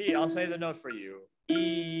repeat. I'll say the note for you.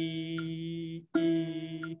 E,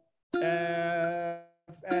 E, F,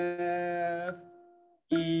 F,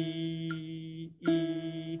 E,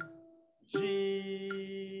 E,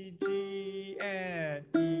 G, G, and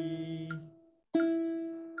E.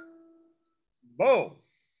 Boom. All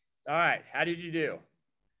right. How did you do?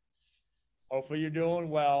 Hopefully you're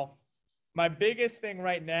doing well. My biggest thing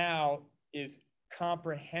right now is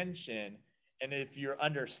comprehension. And if you're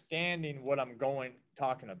understanding what I'm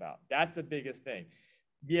talking about, that's the biggest thing.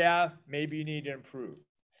 Yeah, maybe you need to improve.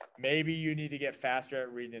 Maybe you need to get faster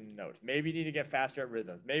at reading the notes. Maybe you need to get faster at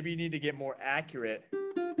rhythms. Maybe you need to get more accurate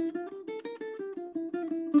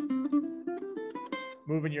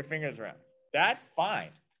moving your fingers around. That's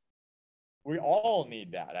fine. We all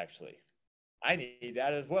need that, actually. I need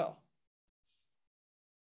that as well.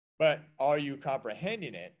 But are you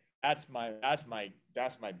comprehending it? That's my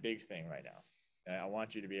big thing right now. And I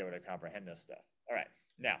want you to be able to comprehend this stuff. All right,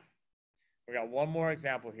 now we got one more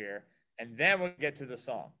example here, and then we'll get to the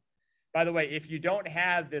song. By the way, if you don't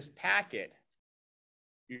have this packet,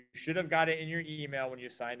 you should have got it in your email when you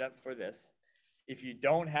signed up for this. If you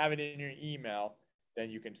don't have it in your email, then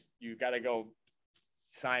you got to go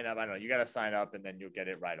sign up. I don't know. You got to sign up and then you'll get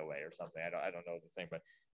it right away or something. I don't know the thing, but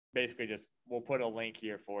basically just we'll put a link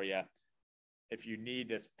here for you. If you need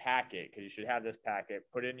this packet, because you should have this packet,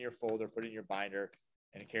 put it in your folder, put it in your binder,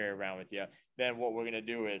 and carry it around with you. Then what we're going to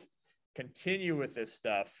do is continue with this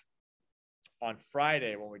stuff on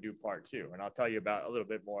Friday when we do part 2. And I'll tell you about a little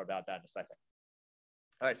bit more about that in a second.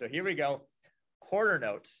 All right, so here we go. Quarter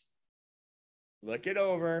notes. Look it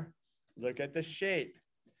over. Look at the shape.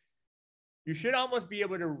 You should almost be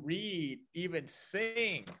able to read, even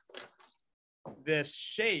sing this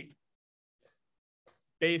shape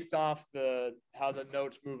based off how the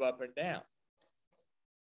notes move up and down.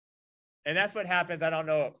 And that's what happens. I don't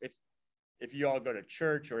know if you all go to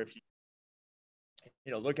church or if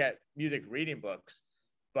you look at music reading books,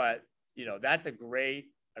 but that's a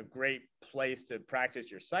great place to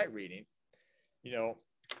practice your sight reading.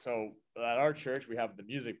 So at our church we have the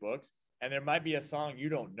music books, and there might be a song you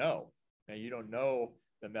don't know, and you don't know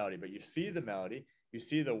the melody, but you see the melody, you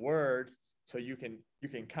see the words, so you can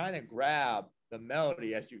kind of grab the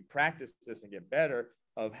melody as you practice this and get better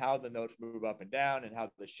of how the notes move up and down and how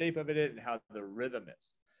the shape of it is and how the rhythm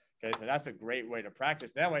is. Okay, so that's a great way to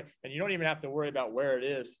practice that way. And you don't even have to worry about where it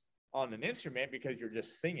is on an instrument because you're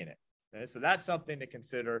just singing it. Okay, so that's something to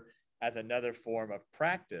consider as another form of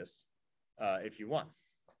practice if you want.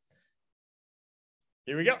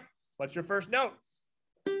 Here we go. What's your first note?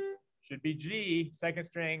 Should be G, 2nd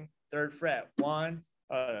string, 3rd fret.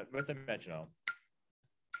 With the metronome.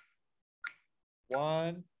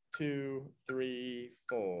 1, 2, 3,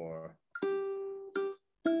 4.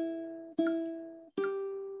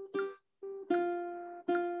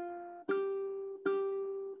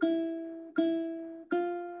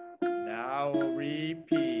 Now we'll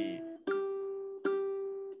repeat.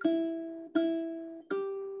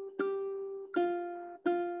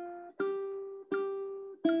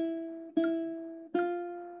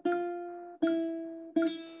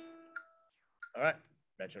 All right,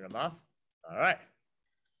 metronome off. All right.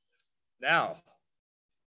 Now,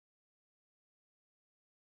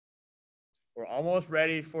 we're almost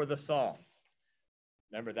ready for the song.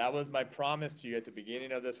 Remember, that was my promise to you at the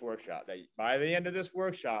beginning of this workshop, that by the end of this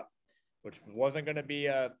workshop, which wasn't going to be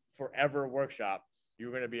a forever workshop, you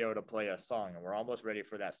were going to be able to play a song, and we're almost ready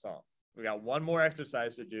for that song. We got one more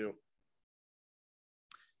exercise to do,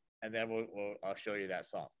 and then I'll show you that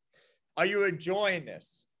song. Are you enjoying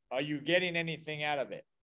this? Are you getting anything out of it?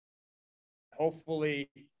 Hopefully,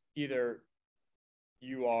 either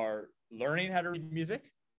you are learning how to read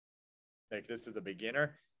music, like this is a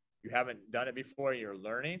beginner, you haven't done it before, you're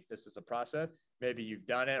learning, this is a process. Maybe you've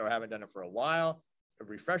done it or haven't done it for a while, a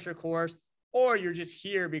refresher course, or you're just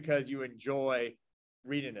here because you enjoy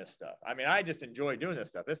reading this stuff. I mean, I just enjoy doing this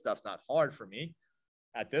stuff. This stuff's not hard for me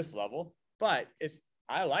at this level, but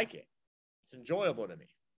I like it. It's enjoyable to me.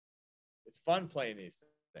 It's fun playing these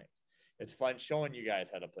things. It's fun showing you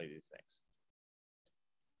guys how to play these things.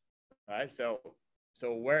 All right, so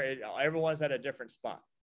everyone's at a different spot.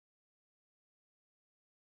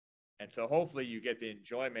 And so hopefully you get the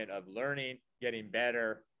enjoyment of learning, getting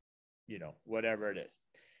better, whatever it is.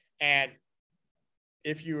 And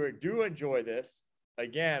if you do enjoy this,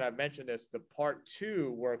 again, I've mentioned this, the part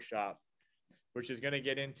 2 workshop, which is going to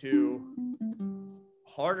get into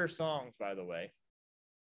harder songs, by the way.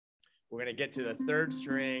 We're going to get to the 3rd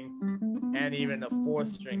string and even the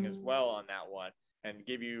 4th string as well on that one, and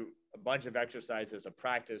give you a bunch of exercises of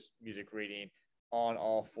practice music reading on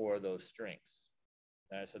all 4 of those strings.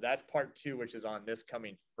 So that's part 2, which is on this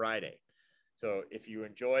coming Friday. So if you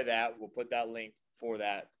enjoy that, we'll put that link for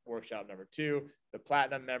that workshop number 2. The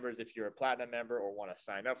platinum members, if you're a platinum member or want to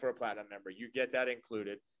sign up for a platinum member, you get that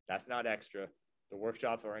included. That's not extra. The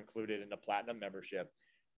workshops are included in the platinum membership.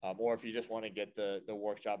 Or if you just want to get the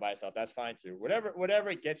workshop by itself, that's fine too.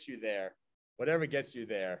 Whatever gets you there,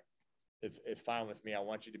 it's fine with me. I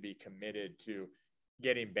want you to be committed to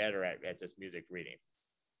getting better at this music reading.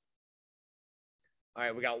 All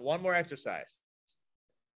right, we got one more exercise.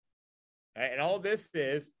 All right, and all this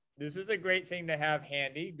is a great thing to have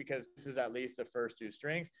handy because this is at least the first 2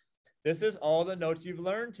 strings. This is all the notes you've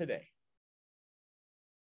learned today.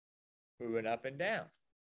 Moving up and down.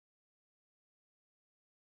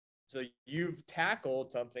 So you've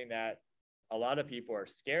tackled something that a lot of people are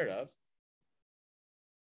scared of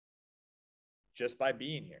just by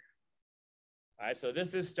being here. All right, so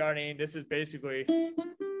this is basically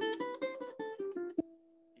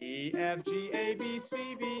E, F, G, A, B,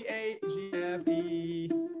 C, B, A, G, F, E.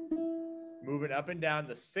 Moving up and down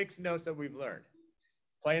the 6 notes that we've learned.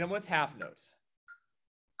 Playing them with half notes.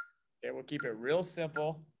 Okay, we'll keep it real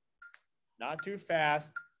simple, not too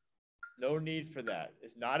fast. No need for that.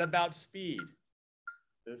 It's not about speed.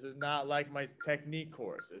 This is not like my technique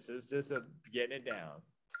course. This is just a getting it down.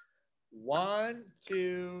 1,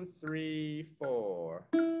 2, 3, 4.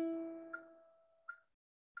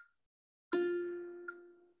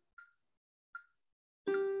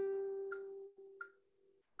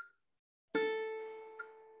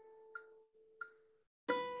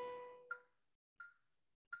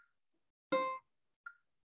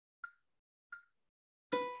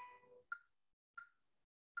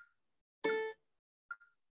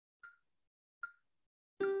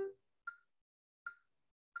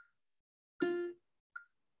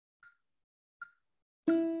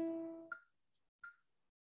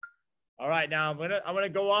 All right, now I'm gonna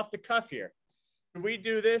go off the cuff here. Can we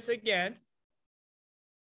do this again?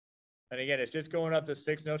 And again, it's just going up the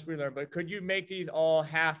 6 notes we learned, but could you make these all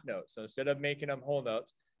half notes? So instead of making them whole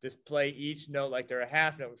notes, just play each note like they're a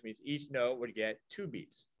half note, which means each note would get 2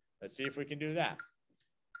 beats. Let's see if we can do that.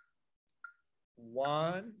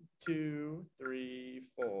 1, 2, 3,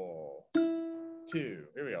 4, 2.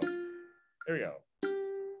 Here we go. Here we go.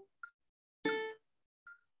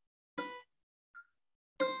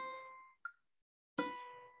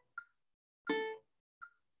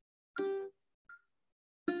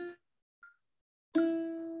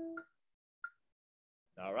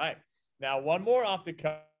 All right. Now one more off the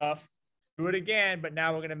cuff. Do it again, but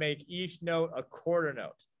now we're going to make each note a quarter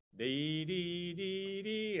note. D, D, D,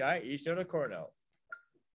 D. All right, each note a quarter note.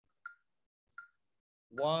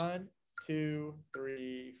 1, 2,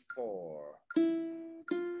 3, 4.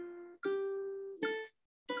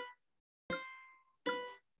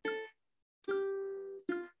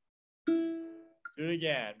 Do it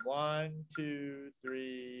again. 1, 2,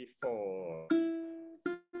 3, 4.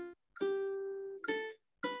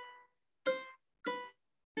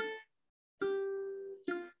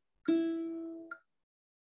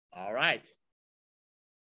 All right.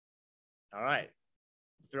 All right.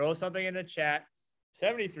 Throw something in the chat.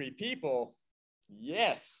 73 people.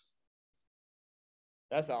 Yes.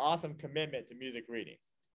 That's an awesome commitment to music reading.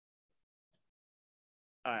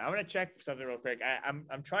 All right, I'm gonna check something real quick. I'm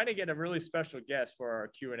trying to get a really special guest for our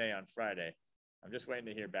Q&A on Friday. I'm just waiting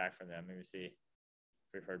to hear back from them. Let me see if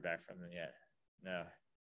we've heard back from them yet. No, I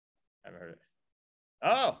haven't heard it.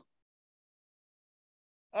 Oh,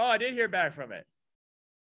 I did hear back from it.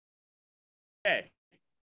 Okay.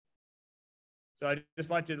 So I just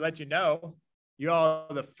want to let you know, you all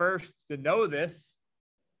are the first to know this.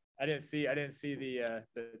 I didn't see the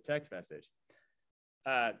text message.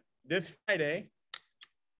 This Friday,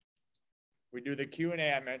 we do the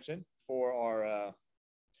Q&A I mentioned for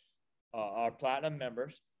our platinum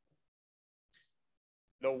members.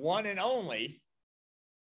 The one and only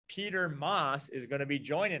Peter Moss is going to be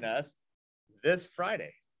joining us this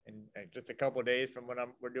Friday, in just a couple of days from when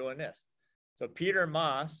we're doing this. So Peter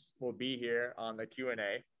Moss will be here on the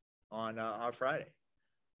Q&A on our Friday.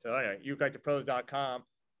 So anyway,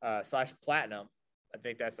 ukelikethepros.com/platinum. I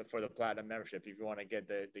think that's for the platinum membership if you want to get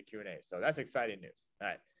the Q&A. So that's exciting news. All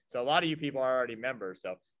right. So a lot of you people are already members.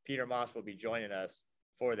 So Peter Moss will be joining us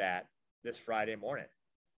for that this Friday morning,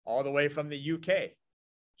 all the way from the UK,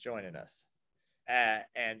 joining us.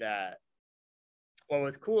 What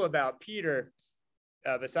was cool about Peter,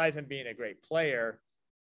 besides him being a great player,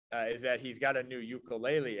 is that he's got a new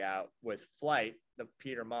ukulele out with Flight, the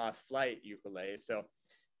Peter Moss Flight ukulele. So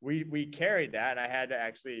we carried that, and I had to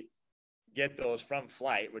actually get those from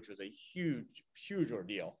Flight, which was a huge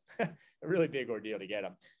ordeal, a really big ordeal to get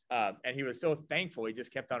them. And he was so thankful. He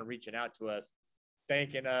just kept on reaching out to us,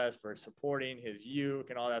 thanking us for supporting his uke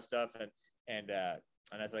and all that stuff. And I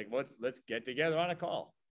was like, let's get together on a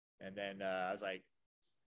call. And then I was like,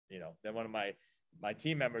 then one of my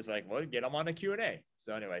team members was like, well, get him on the Q&A.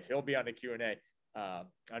 So anyways, he'll be on the Q&A. I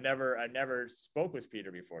never spoke with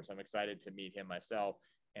Peter before, so I'm excited to meet him myself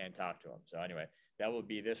and talk to him. So anyway, that will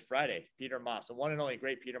be this Friday. Peter Moss, the one and only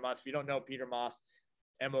great Peter Moss. If you don't know Peter Moss,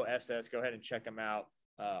 MOSS, go ahead and check him out.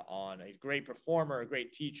 He's a great performer, a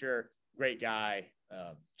great teacher, great guy.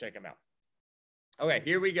 Check him out. Okay,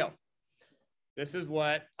 here we go. This is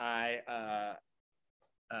what I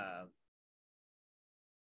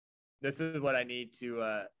need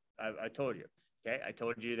to. I told you. Okay, I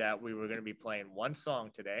told you that we were going to be playing one song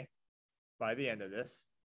today by the end of this.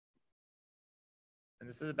 And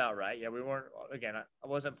this is about right. Yeah, we weren't, again, I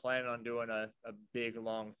wasn't planning on doing a big,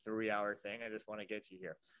 long 3-hour thing. I just want to get you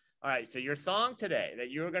here. All right, so your song today that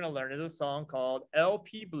you're going to learn is a song called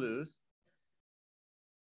LP Blues.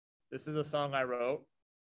 This is a song I wrote.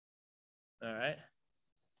 All right.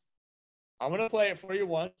 I'm going to play it for you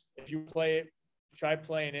once. If you play it, try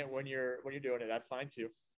playing it when you're doing it. That's fine too.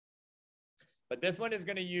 But this one is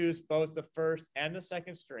going to use both the first and the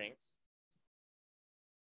second strings.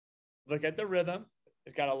 Look at the rhythm.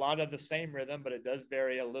 It's got a lot of the same rhythm, but it does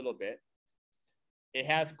vary a little bit. It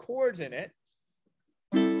has chords in it.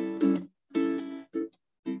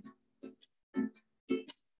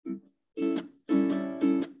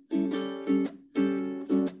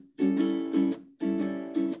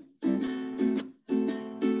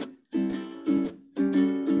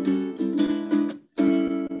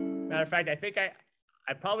 Matter of fact, I think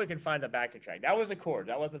I probably can find the backing track. That was a chord.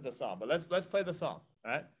 That wasn't the song. But let's play the song.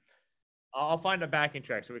 All right. I'll find the backing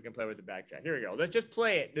track so we can play with the back track. Here we go. Let's just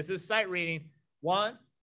play it. This is sight reading. 1,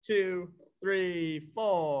 2, 3,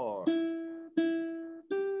 4.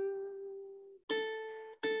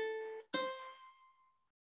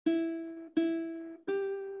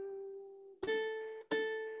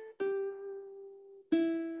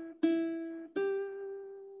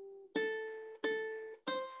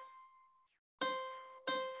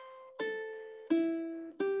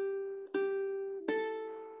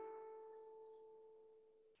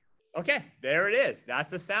 Okay, there it is. That's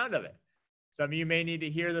the sound of it. Some of you may need to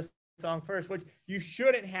hear the song first, which you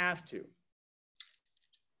shouldn't have to.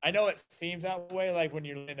 I know it seems that way, like when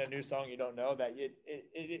you're in a new song, you don't know that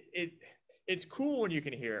it's cool when you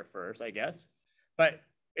can hear it first, I guess. But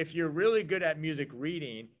if you're really good at music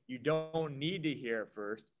reading, you don't need to hear it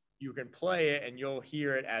first. You can play it and you'll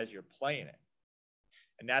hear it as you're playing it.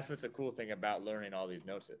 And that's what's the cool thing about learning all these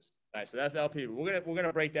notes is. All right, so that's LP. We're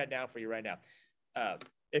gonna break that down for you right now.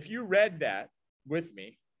 If you read that with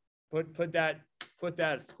me, put that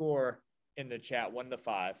score in the chat, 1 to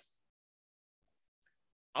 5.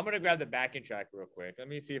 I'm gonna grab the backing track real quick. Let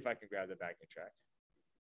me see if I can grab the backing track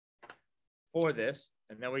for this,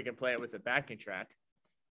 and then we can play it with the backing track.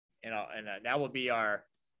 And that will be our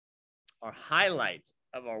highlight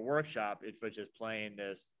of our workshop, which is playing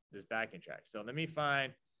this backing track. So let me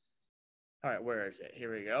find. All right, where is it?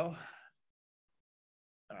 Here we go.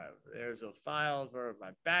 All right, there's a file for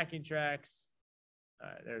my backing tracks. All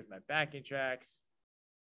right, there's my backing tracks.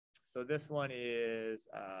 So this one is,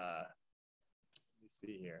 let me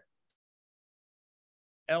see here.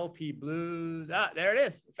 LP Blues. Ah, there it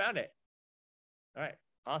is. I found it. All right,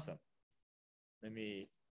 awesome. Let me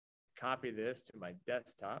copy this to my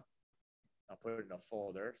desktop. I'll put it in a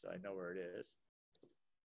folder so I know where it is.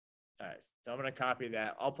 All right, so I'm gonna copy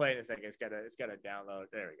that. I'll play it in a second. It's got to download.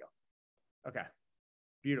 There we go. Okay.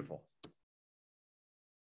 Beautiful.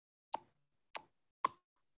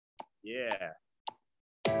 Yeah.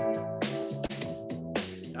 That's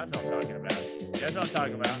what I'm talking about. That's what I'm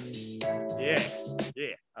talking about. Yeah.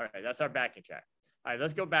 Yeah. All right. That's our backing track. All right.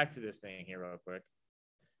 Let's go back to this thing here real quick.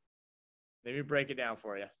 Let me break it down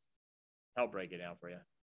for you. Help break it down for you.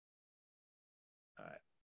 All right.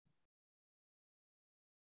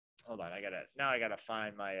 Hold on. I gotta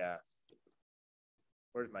find my,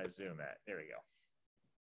 where's my Zoom at? There we go.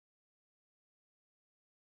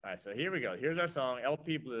 All right, so here we go. Here's our song,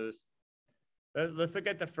 LP Blues. Let's look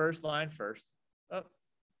at the first line first. Oh,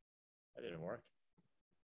 that didn't work.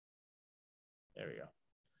 There we go.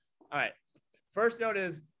 All right, first note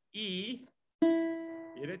is E.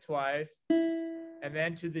 Hit it twice. And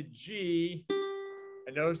then to the G.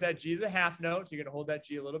 And notice that G is a half note, so you're going to hold that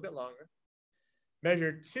G a little bit longer.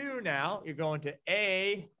 Measure 2 now. You're going to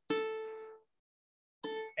A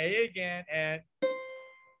again, and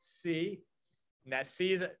C. And that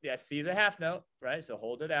C is a half note, right? So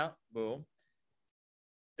hold it out. Boom.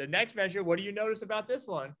 The next measure, what do you notice about this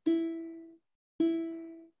one?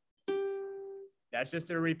 That's just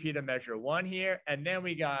a repeat of measure 1 here. And then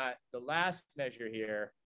we got the last measure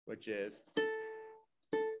here, which is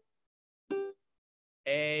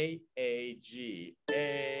A, G,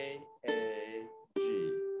 A,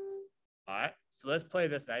 G. All right, so let's play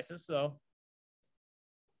this nice and slow.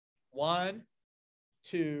 1,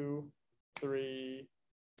 2, 3,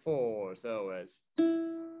 4. So it's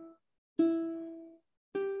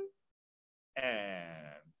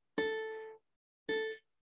and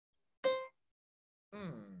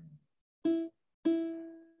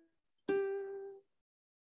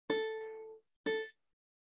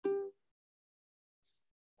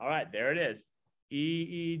All right, there it is.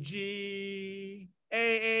 E, G,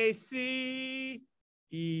 A, C,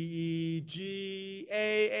 E, G,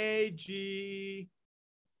 A, G.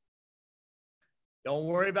 Don't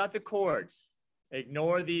worry about the chords.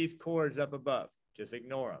 Ignore these chords up above. Just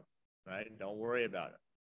ignore them, right? Don't worry about it.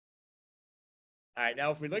 All right, now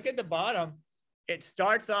if we look at the bottom, it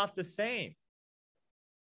starts off the same.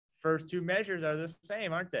 First 2 measures are the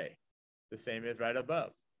same, aren't they? The same as right above.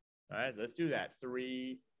 All right, let's do that.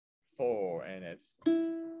 3, 4, and it's.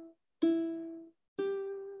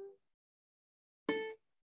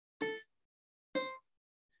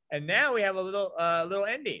 And now we have a little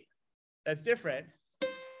ending. that's different.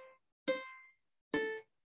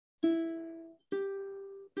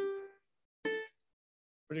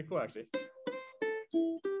 Pretty cool, actually.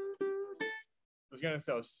 It's gonna,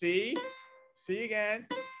 so C, C again.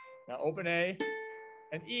 Now open A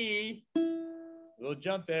and E. A little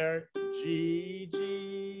jump there. G,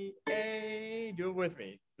 G, A. Do it with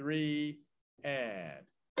me. 3 and.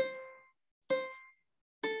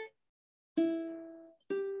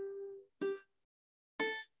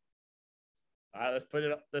 All right,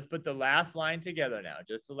 let's put the last line together now.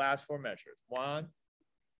 Just the last 4 measures. 1,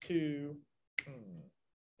 2,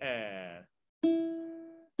 and.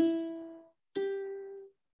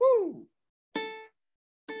 Woo!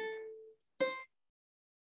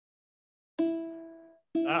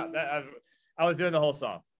 I was doing the whole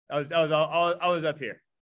song. I was up here.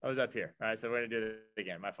 I was up here. All right, so we're gonna do it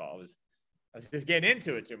again. My fault. I was just getting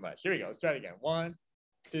into it too much. Here we go. Let's try it again. 1,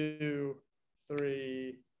 2,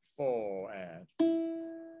 3, 4, and.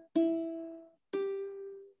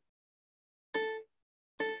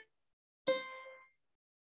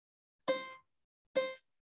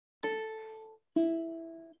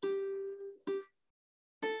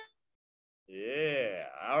 Yeah.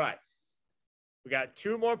 All right. We got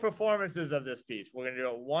 2 more performances of this piece. We're going to do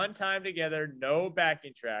it one time together, no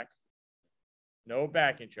backing track,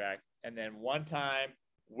 and then one time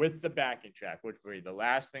with the backing track, which will be the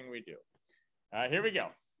last thing we do. All right, here we go.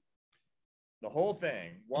 The whole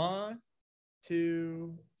thing. 1,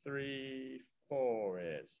 2, 3, 4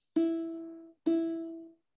 is.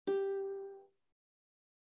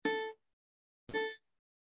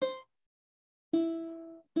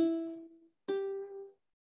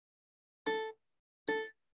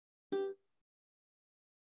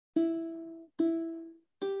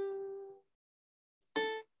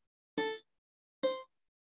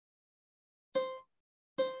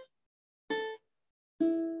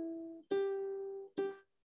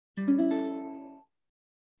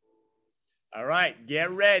 All right,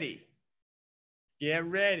 get ready. Get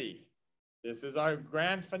ready. This is our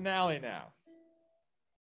grand finale now.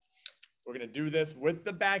 We're going to do this with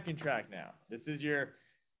the backing track now. This is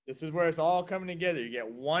where it's all coming together. You get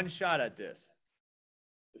one shot at this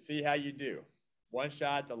to see how you do. One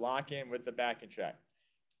shot to lock in with the backing track.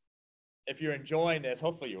 If you're enjoying this,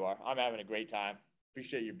 hopefully you are. I'm having a great time.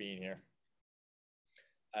 Appreciate you being here.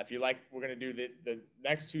 If you like, we're going to do the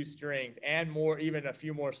next 2 strings and more, even a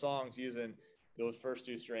few more songs using those first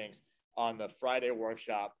 2 strings on the Friday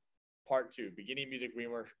workshop, part 2, beginning music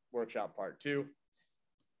reading workshop, part 2.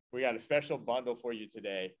 We got a special bundle for you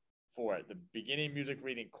today for it. The beginning music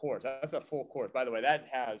reading course. That's a full course. By the way, that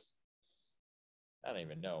has, I don't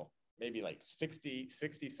even know, maybe like 60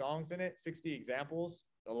 songs in it, 60 examples,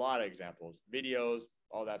 a lot of examples, videos,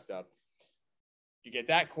 all that stuff. You get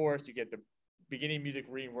that course, you get the beginning music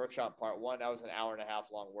reading workshop part 1. That was an hour-and-a-half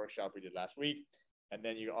long workshop we did last week. And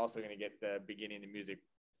then you're also going to get the beginning the music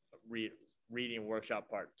reading workshop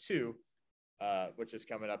part 2, which is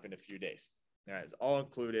coming up in a few days. All right, it's all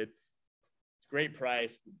included. It's a great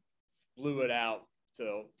price. Blew it out.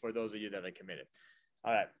 So for those of you that are committed.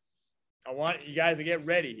 All right. I want you guys to get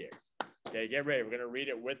ready here. Okay, get ready. We're going to read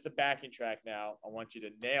it with the backing track now. I want you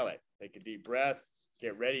to nail it. Take a deep breath.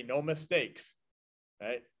 Get ready. No mistakes. All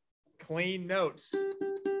right. Clean notes.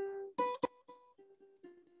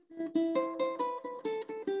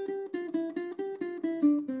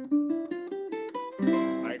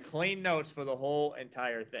 All right, clean notes for the whole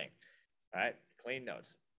entire thing. All right, clean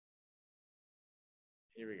notes.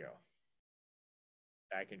 Here we go.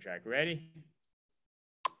 Backing track. Ready?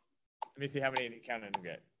 Let me see how many count-ins we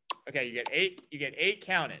get. Okay, you get 8. You get 8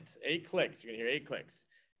 count-ins, 8 clicks. You're gonna hear 8 clicks.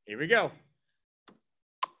 Here we go.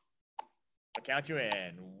 I'll count you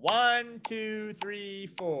in. 1, 2, 3,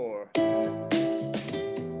 4.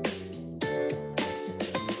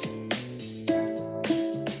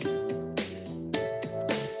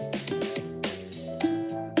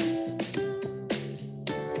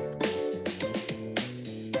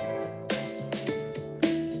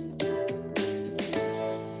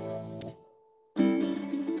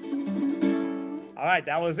 All right,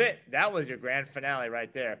 that was it. That was your grand finale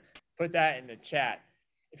right there. Put that in the chat.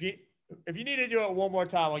 If you need to do it one more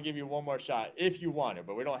time, I'll give you one more shot if you want to,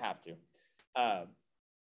 but we don't have to.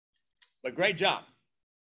 But great job.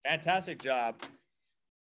 Fantastic job.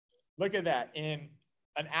 Look at that. In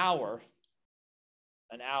an hour,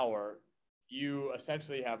 you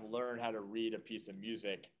essentially have learned how to read a piece of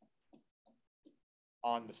music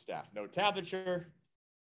on the staff. No tablature.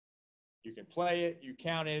 You can play it, you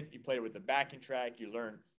count it, you play it with the backing track, you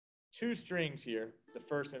learn 2 strings here, the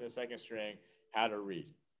first and the second string, how to read.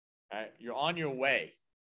 All right? You're on your way.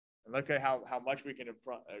 And look at how much we can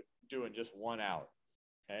doing just 1 hour.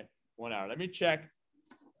 Okay, 1 hour. Let me check.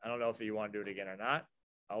 I don't know if you want to do it again or not.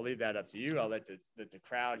 I'll leave that up to you. I'll let the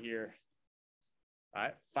crowd here. All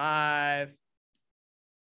right, 5,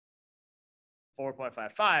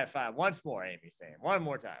 4.5, 5. Once more, Amy's saying. One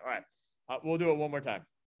more time. All right, we'll do it one more time.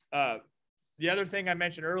 The other thing I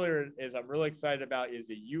mentioned earlier is I'm really excited about is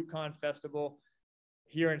the UConn Festival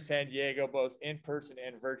here in San Diego, both in person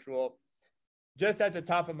and virtual. Just at the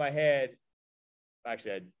top of my head,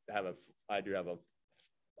 actually, I do have a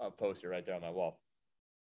poster right there on my wall.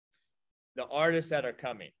 The artists that are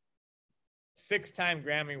coming: 6-time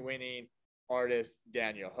Grammy-winning artist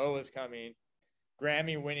Daniel Ho is coming.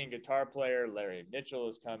 Grammy-winning guitar player Larry Mitchell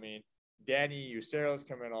is coming. Danny Ucero is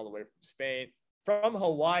coming all the way from Spain. From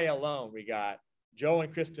Hawaii alone, we got Joe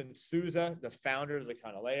and Kristen Souza, the founders of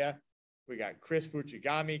Guitarlele. We got Chris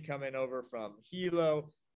Fuchigami coming over from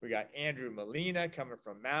Hilo. We got Andrew Molina coming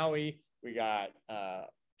from Maui. We got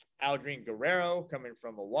Aldrin Guerrero coming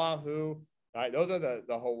from Oahu. All right, those are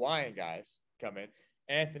the Hawaiian guys coming.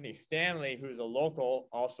 Anthony Stanley, who's a local,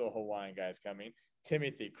 also Hawaiian guys coming.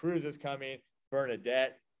 Timothy Cruz is coming.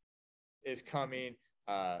 Bernadette is coming.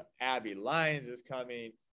 Abby Lyons is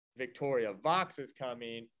coming. Victoria Vox is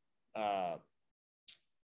coming.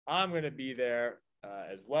 I'm going to be there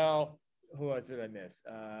as well. Who else did I miss?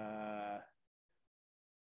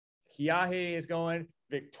 Kiahe is going.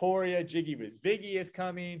 Victoria Jiggy with Viggy is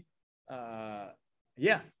coming.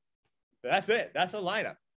 Yeah, that's it. That's the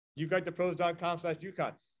lineup.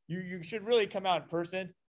 ukelikethepros.com/UConn. You should really come out in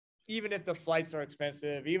person, even if the flights are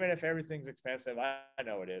expensive, even if everything's expensive. I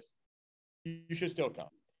know it is. You should still come.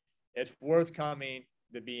 It's worth coming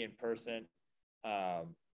to be in person.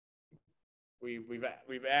 We've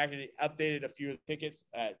actually updated a few tickets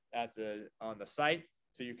on the site,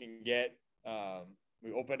 so you can get.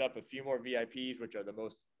 We opened up a few more VIPs, which are the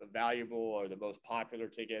most valuable or the most popular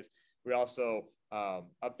tickets. We also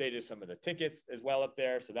updated some of the tickets as well up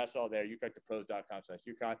there, so that's all there.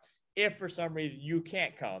 ukelikethepros.com/UConn. If for some reason you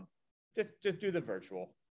can't come, just do the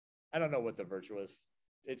virtual. I don't know what the virtual is.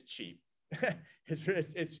 It's cheap.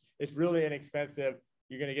 it's really inexpensive.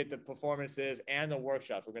 You're going to get the performances and the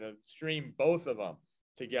workshops. We're going to stream both of them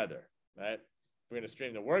together, right? We're going to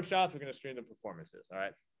stream the workshops. We're going to stream the performances, all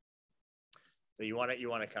right? So you want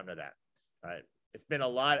to come to that, all right? It's been a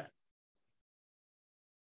lot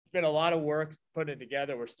of work putting it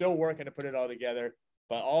together. We're still working to put it all together,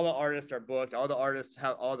 but all the artists are booked. All the artists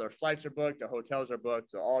have all their flights are booked. The hotels are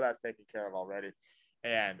booked. So all that's taken care of already.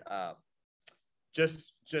 And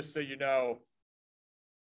just so you know,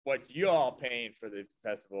 what you all paying for the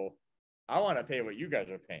festival, I want to pay what you guys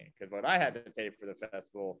are paying, because what I had to pay for the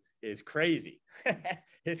festival is crazy.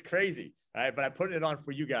 It's crazy. All right. But I put it on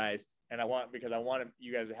for you guys, and because I want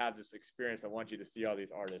you guys to have this experience. I want you to see all these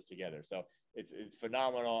artists together. So it's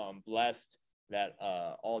phenomenal. I'm blessed that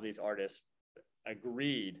all these artists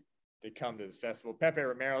agreed to come to this festival. Pepe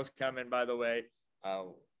Romero's coming, by the way.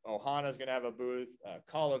 Ohana's going to have a booth.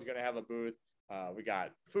 Kala's going to have a booth. We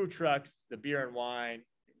got food trucks, the beer and wine.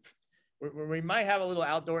 We might have a little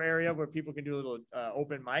outdoor area where people can do a little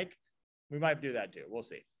open mic. We might do that too. We'll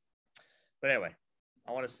see. But anyway,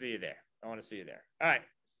 I want to see you there. All right,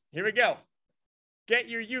 here we go. Get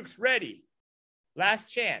your ukes ready. Last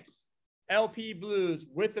chance. LP Blues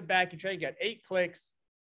with the backing track. You got 8 clicks.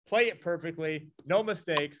 Play it perfectly. No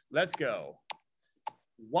mistakes. Let's go.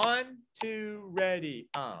 1, 2, ready.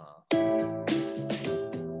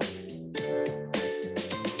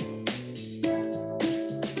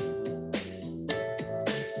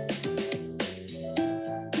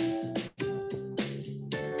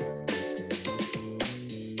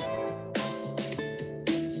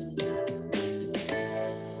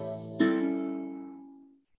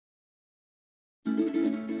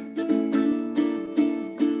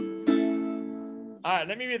 All right,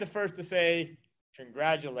 let me be the first to say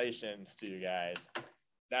congratulations to you guys.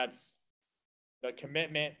 That's the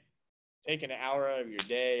commitment, taking an hour of your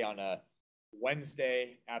day on a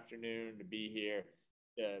Wednesday afternoon to be here,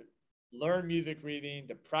 to learn music reading,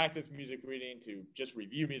 to practice music reading, to just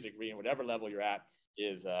review music reading, whatever level you're at,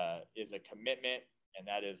 is a commitment, and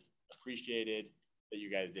that is appreciated that you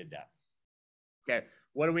guys did that. Okay,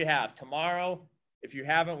 what do we have? Tomorrow, if you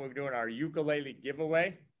haven't, we're doing our ukulele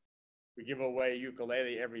giveaway. We give away a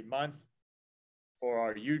ukulele every month for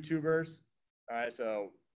our YouTubers. All right,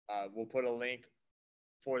 so we'll put a link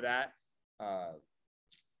for that. I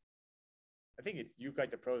think it's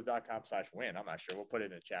ukelikethepros.com/win. I'm not sure. We'll put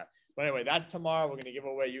it in the chat. But anyway, that's tomorrow. We're going to give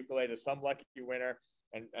away ukulele to some lucky winner.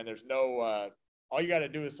 And there's no, all you got to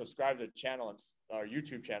do is subscribe to the channel, and our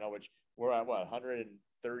YouTube channel, which we're at,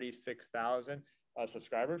 136,000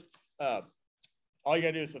 subscribers. all you got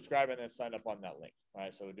to do is subscribe and then sign up on that link. All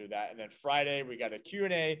right, so we'll do that. And then Friday, we got a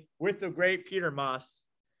Q&A with the great Peter Moss.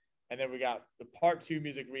 And then we got the part 2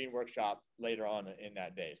 music reading workshop later on in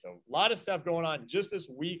that day. So a lot of stuff going on just this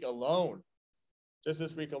week alone. Just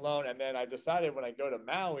this week alone. And then I decided when I go to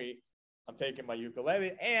Maui, I'm taking my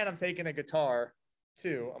ukulele and I'm taking a guitar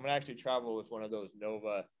too. I'm going to actually travel with one of those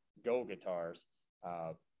Nova Go guitars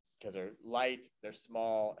because they're light, they're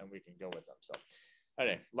small, and we can go with them. So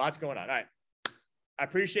anyway, lots going on. All right. I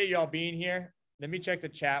appreciate you all being here. Let me check the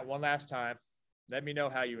chat one last time. Let me know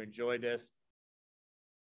how you enjoyed this.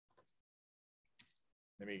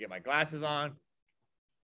 Let me get my glasses on.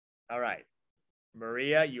 All right.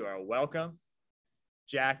 Maria, you are welcome.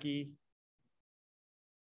 Jackie.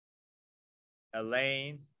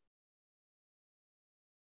 Elaine.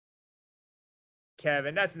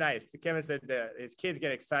 Kevin, that's nice. Kevin said that his kids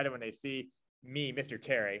get excited when they see me, Mr.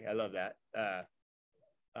 Terry. I love that.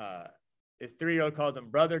 His 3-year-old calls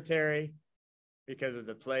him Brother Terry because of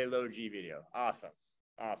the Play Low G video. Awesome.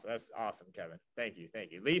 Awesome. That's awesome, Kevin. Thank you.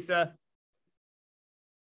 Thank you. Lisa.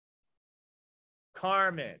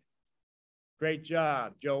 Carmen. Great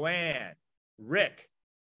job. Joanne. Rick.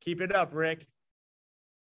 Keep it up, Rick.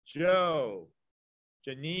 Joe.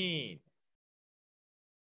 Janine.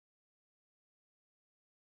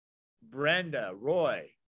 Brenda. Roy.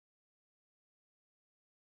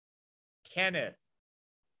 Kenneth.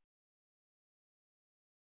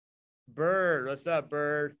 Bird. What's up,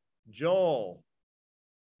 Bird? Joel.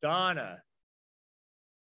 Donna.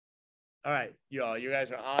 All right, y'all, you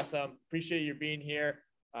guys are awesome. Appreciate you being here.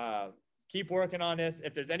 Keep working on this.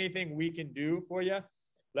 If there's anything we can do for you,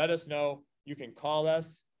 let us know. You can call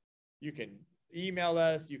us. You can email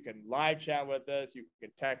us. You can live chat with us. You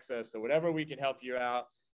can text us. So whatever we can help you out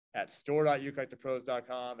at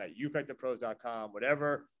store.ukelikethepros.com, at ukelikethepros.com,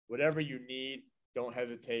 whatever you need, don't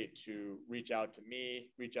hesitate to reach out to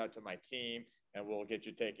me, reach out to my team, and we'll get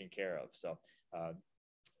you taken care of. So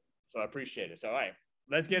I appreciate it. So, all right,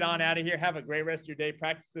 let's get on out of here. Have a great rest of your day.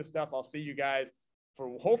 Practice this stuff. I'll see you guys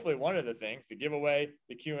for hopefully one of the things, the giveaway,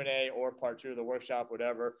 the Q&A, or part 2 of the workshop,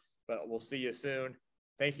 whatever. But we'll see you soon.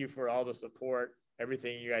 Thank you for all the support,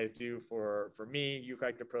 everything you guys do for me, You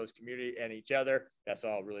Like the Pros community, and each other. That's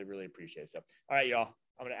all really, really appreciate. So, all right, y'all,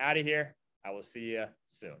 I'm going to out of here. I will see you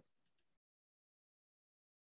soon.